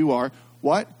evil, for you are,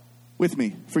 what? With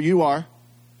me. For you are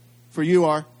For you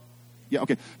are. Yeah,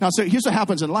 okay. Now, so here's what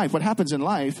happens in life. What happens in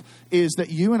life is that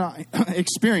you and I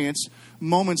experience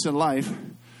moments in life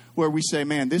where we say,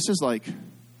 man, this is like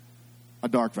a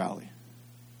dark valley.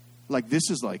 Like, this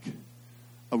is like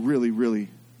a really, really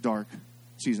dark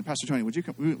season. Pastor Tony, would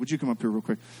you come up here real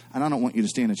quick? And I don't want you to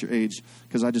stand at your age,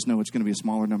 because I just know it's going to be a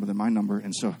smaller number than my number,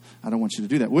 and so I don't want you to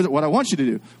do that. What I want you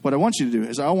to do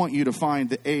is I want you to find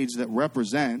the age that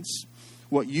represents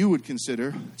what you would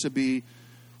consider to be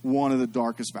one of the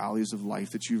darkest valleys of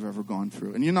life that you've ever gone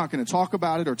through. And you're not going to talk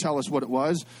about it or tell us what it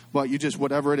was, but you just,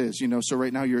 whatever it is, you know. So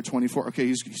right now you're at 24. Okay,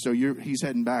 he's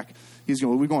heading back.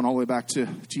 We're going all the way back to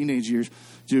teenage years.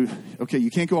 Okay,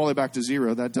 you can't go all the way back to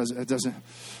 0. That doesn't.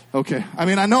 Okay. I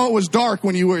mean, I know it was dark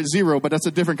when you were at 0, but that's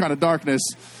a different kind of darkness.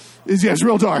 It's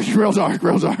real dark.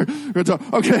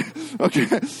 Okay.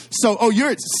 So, you're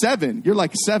at 7. You're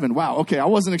like 7. Wow. Okay. I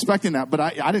wasn't expecting that, but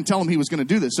I didn't tell him he was going to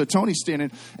do this. So Tony's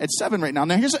standing at 7 right now.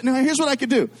 Now here's what I could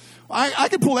do. I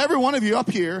could pull every one of you up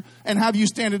here and have you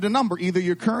stand at a number, either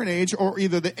your current age or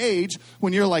either the age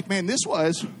when you're like, man, this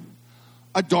was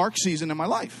a dark season in my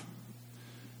life.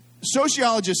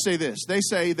 Sociologists say this. They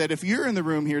say that if you're in the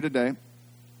room here today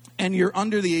and you're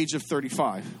under the age of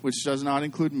 35, which does not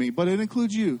include me, but it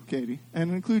includes you, Katie, and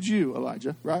it includes you,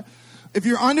 Elijah, right? If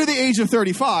you're under the age of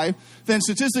 35, then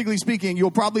statistically speaking,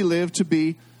 you'll probably live to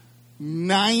be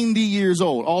 90 years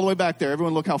old, all the way back there.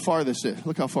 Everyone, look how far this is.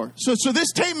 Look how far. So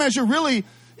this tape measure really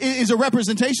is a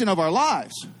representation of our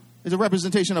lives. It's a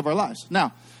representation of our lives.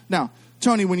 Now,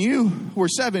 Tony, when you were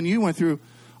 7, you went through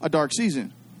a dark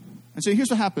season. And so here's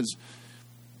what happens.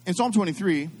 In Psalm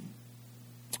 23,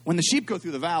 when the sheep go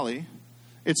through the valley,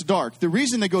 it's dark. The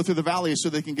reason they go through the valley is so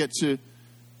they can get to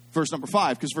verse number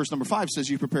 5, because verse number 5 says,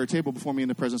 you prepare a table before me in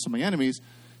the presence of my enemies.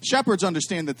 Shepherds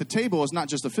understand that the table is not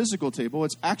just a physical table.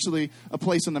 It's actually a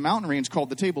place in the mountain range called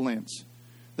the tablelands.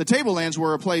 The tablelands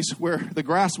were a place where the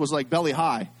grass was like belly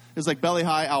high. It was like belly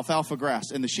high alfalfa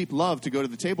grass, and the sheep loved to go to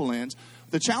the tablelands.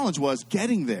 The challenge was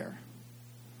getting there.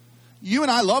 You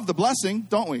and I love the blessing,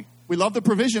 don't we? We love the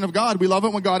provision of God. We love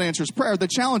it when God answers prayer. The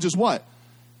challenge is what?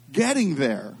 Getting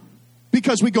there.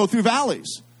 Because we go through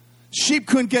valleys. Sheep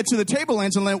couldn't get to the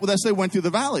tablelands unless they went through the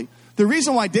valley. The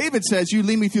reason why David says, you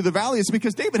lead me through the valley, is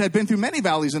because David had been through many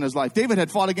valleys in his life. David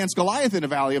had fought against Goliath in a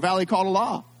valley called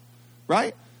Elah.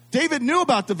 Right? David knew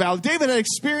about the valley. David had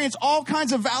experienced all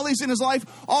kinds of valleys in his life,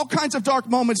 all kinds of dark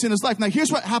moments in his life. Now,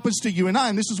 here's what happens to you and I,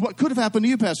 and this is what could have happened to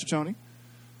you, Pastor Tony.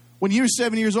 When you were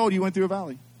 7 years old, you went through a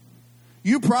valley.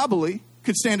 You probably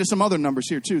could stand to some other numbers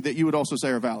here, too, that you would also say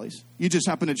are valleys. You just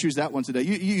happen to choose that one today.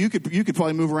 You could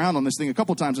probably move around on this thing a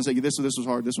couple times and say, this was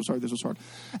hard, this was hard, this was hard.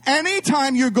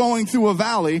 Anytime you're going through a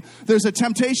valley, there's a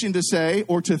temptation to say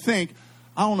or to think,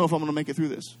 I don't know if I'm going to make it through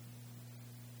this.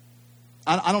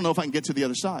 I don't know if I can get to the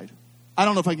other side. I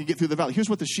don't know if I can get through the valley. Here's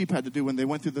what the sheep had to do when they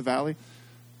went through the valley.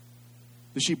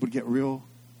 The sheep would get real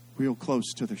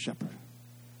close to their shepherd.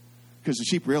 Because the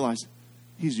sheep realized,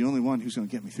 he's the only one who's going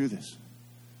to get me through this.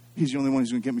 He's the only one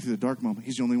who's going to get me through the dark moment.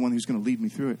 He's the only one who's going to lead me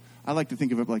through it. I like to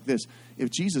think of it like this. If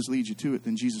Jesus leads you to it,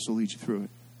 then Jesus will lead you through it.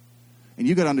 And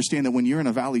you got to understand that when you're in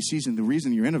a valley season, the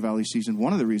reason you're in a valley season,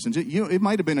 one of the reasons, it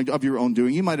might have been of your own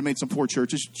doing. You might have made some poor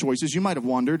choices. You might have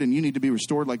wandered, and you need to be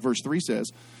restored, like verse 3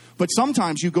 says. But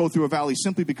sometimes you go through a valley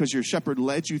simply because your shepherd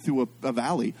led you through a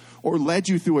valley, or led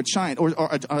you through a giant, or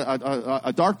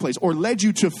a dark place, or led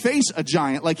you to face a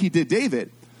giant like he did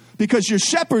David. Because your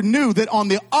shepherd knew that on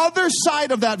the other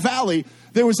side of that valley,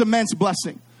 there was immense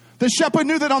blessing. The shepherd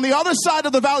knew that on the other side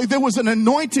of the valley, there was an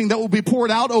anointing that will be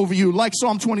poured out over you. Like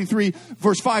Psalm 23,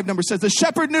 verse 5 number says, the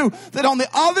shepherd knew that on the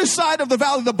other side of the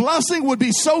valley, the blessing would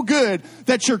be so good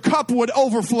that your cup would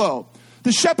overflow.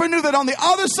 The shepherd knew that on the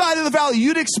other side of the valley,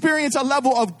 you'd experience a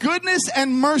level of goodness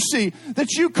and mercy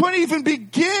that you couldn't even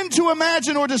begin to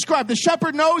imagine or describe. The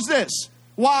shepherd knows this.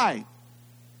 Why?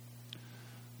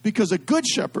 Because a good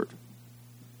shepherd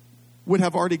would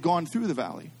have already gone through the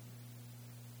valley.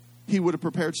 He would have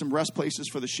prepared some rest places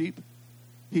for the sheep.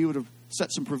 He would have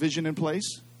set some provision in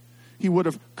place. He would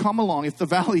have come along. If the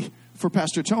valley for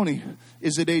Pastor Tony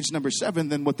is at age number 7,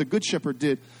 then what the good shepherd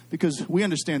did, because we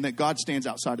understand that God stands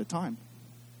outside of time.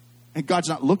 And God's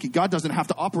not looking. God doesn't have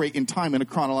to operate in time in a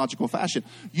chronological fashion.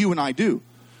 You and I do.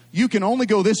 You can only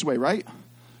go this way, right?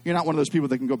 You're not one of those people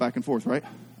that can go back and forth, right?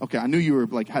 Okay, I knew you were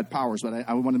had powers, but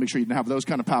I wanted to make sure you didn't have those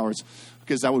kind of powers,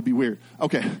 because that would be weird.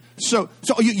 Okay, so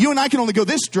you and I can only go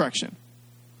this direction.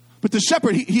 But the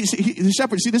shepherd, the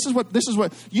shepherd. See, this is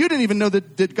what you didn't even know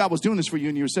that God was doing this for you,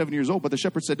 and you were 7 years old. But the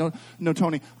shepherd said, "No,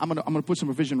 Tony, I'm gonna put some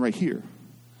provision right here,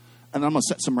 and I'm gonna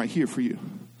set some right here for you."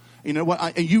 you know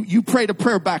what, you prayed a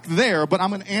prayer back there, but I'm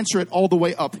going to answer it all the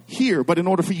way up here. But in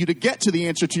order for you to get to the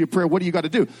answer to your prayer, what do you got to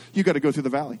do? You got to go through the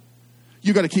valley.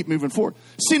 You got to keep moving forward.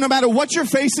 See, no matter what you're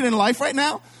facing in life right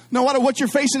now, no matter what you're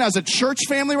facing as a church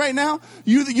family right now,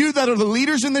 you that are the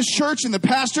leaders in this church and the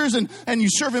pastors and you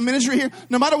serve in ministry here,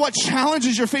 no matter what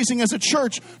challenges you're facing as a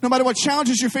church, no matter what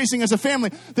challenges you're facing as a family,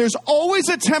 there's always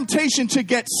a temptation to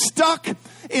get stuck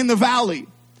in the valley.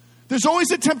 There's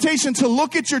always a temptation to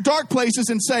look at your dark places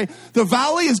and say, the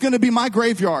valley is going to be my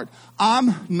graveyard.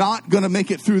 I'm not going to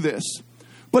make it through this.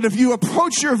 But if you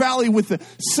approach your valley with the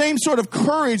same sort of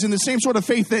courage and the same sort of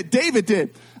faith that David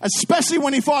did, especially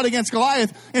when he fought against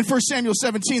Goliath in 1 Samuel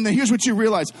 17, then here's what you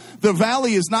realize. The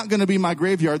valley is not going to be my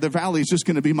graveyard. The valley is just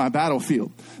going to be my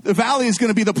battlefield. The valley is going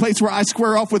to be the place where I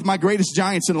square off with my greatest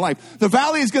giants in life. The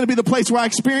valley is going to be the place where I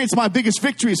experience my biggest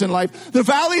victories in life. The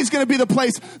valley is going to be the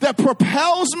place that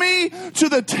propels me to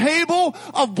the table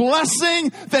of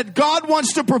blessing that God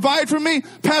wants to provide for me.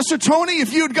 Pastor Tony,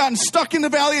 if you had gotten stuck in the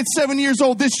valley at 7 years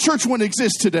old, this church wouldn't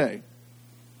exist today.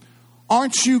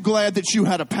 Aren't you glad that you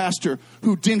had a pastor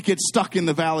who didn't get stuck in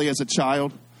the valley as a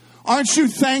child? Aren't you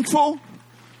thankful?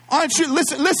 Aren't you?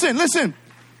 Listen.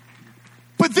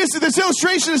 But this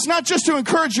illustration is not just to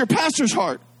encourage your pastor's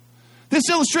heart. This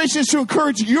illustration is to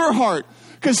encourage your heart.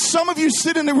 Because some of you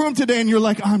sit in the room today and you're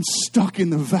like, I'm stuck in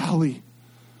the valley.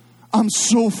 I'm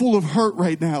so full of hurt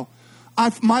right now.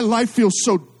 My life feels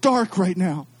so dark right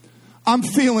now. I'm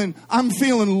feeling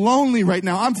lonely right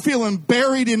now. I'm feeling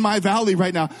buried in my valley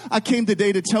right now. I came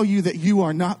today to tell you that you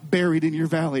are not buried in your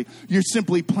valley. You're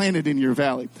simply planted in your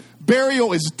valley.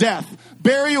 Burial is death.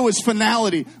 Burial is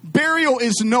finality. Burial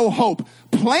is no hope.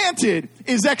 Planted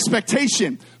is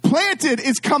expectation. Planted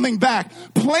is coming back.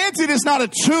 Planted is not a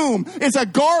tomb. It's a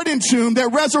garden tomb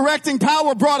that resurrecting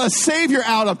power brought a Savior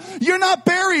out of. You're not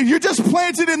buried. You're just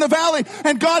planted in the valley.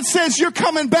 And God says you're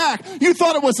coming back. You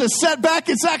thought it was a setback.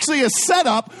 It's actually a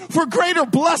setup for greater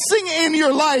blessing in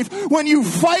your life when you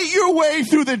fight your way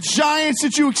through the giants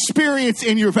that you experience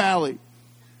in your valley.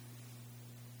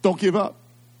 Don't give up.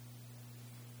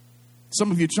 Some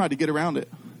of you tried to get around it.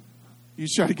 You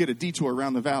try to get a detour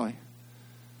around the valley.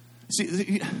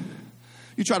 See,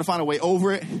 you try to find a way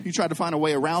over it. You try to find a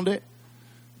way around it.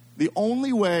 The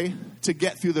only way to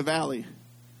get through the valley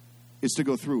is to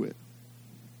go through it.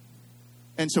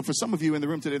 And so for some of you in the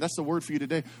room today, that's the word for you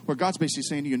today, where God's basically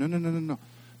saying to you,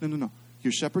 no.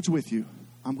 Your shepherd's with you.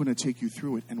 I'm going to take you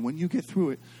through it. And when you get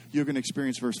through it, you're going to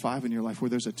experience verse 5 in your life, where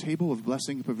there's a table of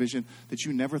blessing and provision that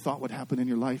you never thought would happen in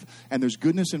your life. And there's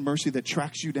goodness and mercy that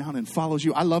tracks you down and follows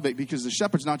you. I love it because the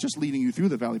shepherd's not just leading you through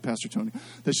the valley, Pastor Tony.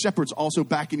 The shepherd's also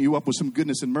backing you up with some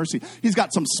goodness and mercy. He's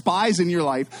got some spies in your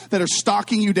life that are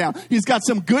stalking you down. He's got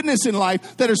some goodness in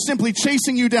life that are simply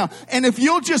chasing you down. And if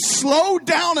you'll just slow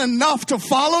down enough to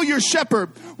follow your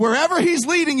shepherd wherever he's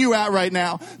leading you at right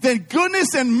now, then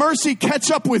goodness and mercy catch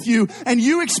up with you and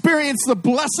you experience the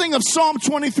blessing of Psalm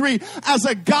 23 as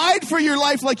a guide for your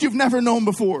life like you've never known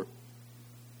before.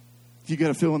 You got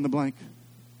to fill in the blank.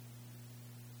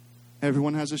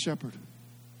 Everyone has a shepherd.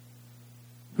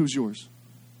 Who's yours?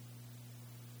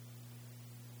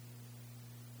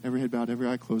 Every head bowed, every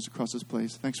eye closed across this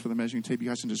place. Thanks for the measuring tape. You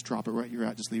guys can just drop it right where you're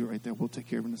at. Just leave it right there. We'll take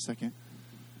care of it in a second.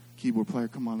 Keyboard player,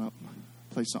 come on up.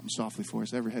 Play something softly for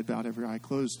us. Every head bowed, every eye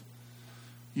closed.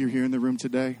 You're here in the room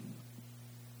today.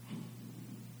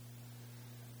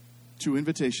 2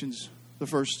 invitations. The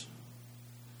first,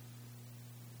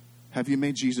 have you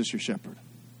made Jesus your shepherd?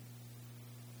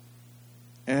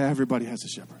 Everybody has a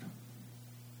shepherd.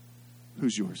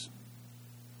 Who's yours?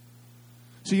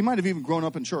 So you might have even grown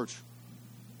up in church,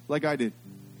 like I did.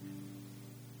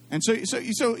 And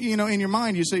so you know, in your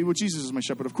mind, you say, well, Jesus is my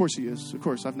shepherd. Of course he is. Of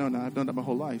course, I've known that. I've known that my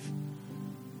whole life.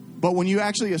 But when you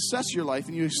actually assess your life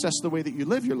and you assess the way that you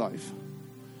live your life,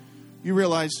 you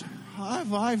realize,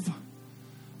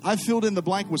 I've filled in the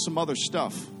blank with some other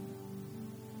stuff.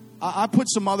 I put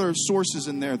some other sources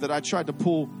in there that I tried to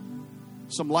pull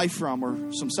some life from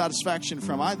or some satisfaction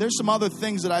from. There's some other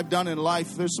things that I've done in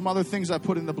life. There's some other things I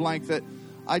put in the blank that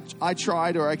I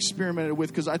tried or I experimented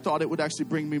with because I thought it would actually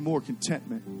bring me more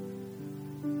contentment.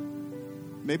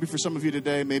 Maybe for some of you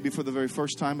today, maybe for the very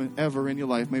first time ever in your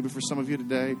life, maybe for some of you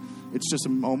today, it's just a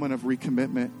moment of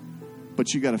recommitment,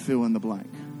 but you got to fill in the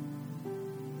blank.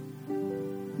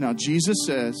 Now, Jesus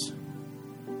says,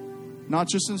 not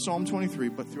just in Psalm 23,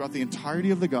 but throughout the entirety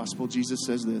of the gospel, Jesus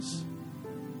says this: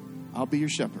 I'll be your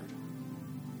shepherd.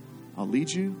 I'll lead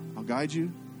you. I'll guide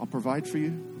you. I'll provide for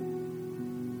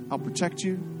you. I'll protect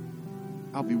you.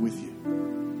 I'll be with you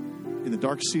in the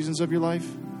dark seasons of your life,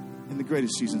 in the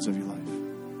greatest seasons of your life.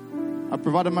 I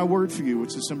provided my word for you,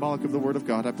 which is symbolic of the word of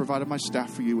God. I provided my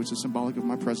staff for you, which is symbolic of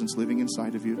my presence living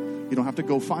inside of you. You don't have to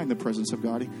go find the presence of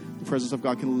God. The presence of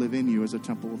God can live in you as a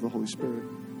temple of the Holy Spirit.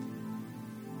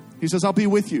 He says, I'll be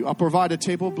with you. I'll provide a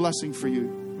table of blessing for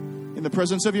you. In the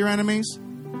presence of your enemies,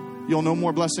 you'll know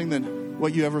more blessing than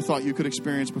what you ever thought you could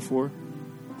experience before.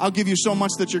 I'll give you so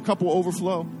much that your cup will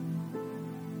overflow.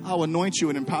 I'll anoint you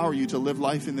and empower you to live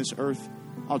life in this earth.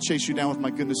 I'll chase you down with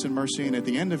my goodness and mercy. And at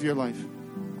the end of your life,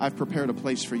 I've prepared a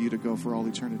place for you to go for all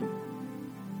eternity.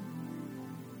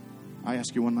 I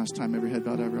ask you one last time, every head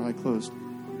bowed, every eye closed.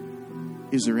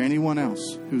 Is there anyone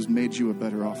else who's made you a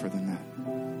better offer than that?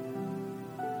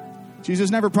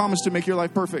 Jesus never promised to make your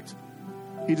life perfect.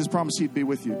 He just promised he'd be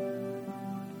with you.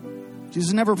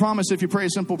 Jesus never promised if you pray a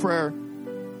simple prayer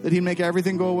that he'd make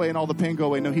everything go away and all the pain go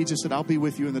away. No, he just said, I'll be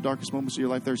with you in the darkest moments of your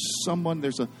life.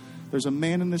 There's a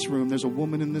man in this room. There's a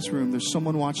woman in this room. There's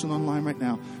someone watching online right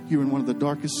now. You're in one of the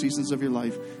darkest seasons of your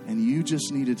life, and you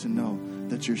just needed to know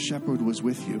that your shepherd was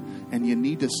with you, and you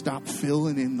need to stop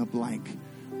filling in the blank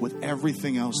with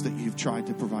everything else that you've tried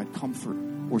to provide comfort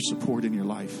or support in your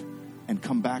life, and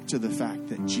come back to the fact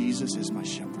that Jesus is my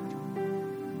shepherd.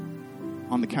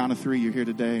 On the count of 3, you're here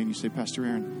today, and you say, Pastor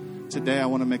Aaron, today I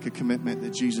want to make a commitment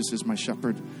that Jesus is my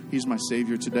shepherd. He's my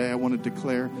Savior. Today I want to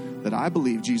declare that I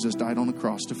believe Jesus died on the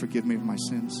cross to forgive me of my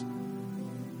sins.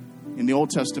 In the Old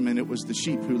Testament, it was the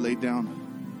sheep who laid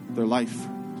down their life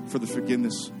for the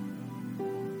forgiveness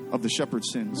of the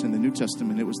shepherd's sins. In the New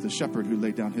Testament, it was the shepherd who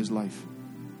laid down his life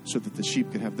so that the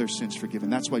sheep could have their sins forgiven.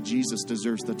 That's why Jesus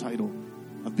deserves the title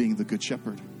of being the Good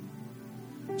Shepherd.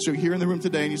 So you're here in the room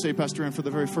today and you say, Pastor Aaron, for the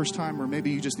very first time, or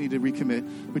maybe you just need to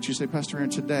recommit, but you say, Pastor Aaron,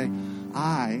 today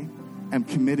I am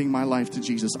committing my life to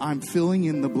Jesus. I'm filling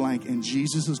in the blank, and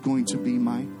Jesus is going to be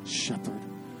my shepherd.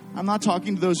 I'm not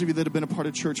talking to those of you that have been a part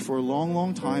of church for a long,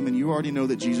 long time, and you already know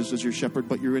that Jesus is your shepherd,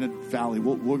 but you're in a valley.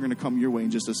 We're going to come your way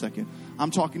in just a second.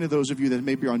 I'm talking to those of you that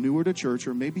maybe are newer to church,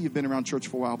 or maybe you've been around church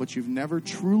for a while, but you've never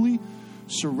truly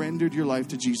surrendered your life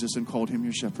to Jesus and called him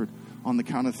your shepherd. On the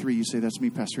count of 3, you say, that's me,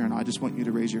 Pastor Aaron. I just want you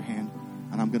to raise your hand,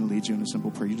 and I'm going to lead you in a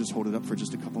simple prayer. You just hold it up for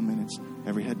just a couple minutes.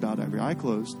 Every head bowed, every eye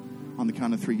closed. On the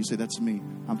count of 3, you say, that's me.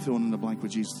 I'm filling in the blank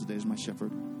with Jesus today as my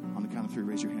shepherd. On the count of 3,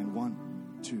 raise your hand.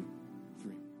 1, 2.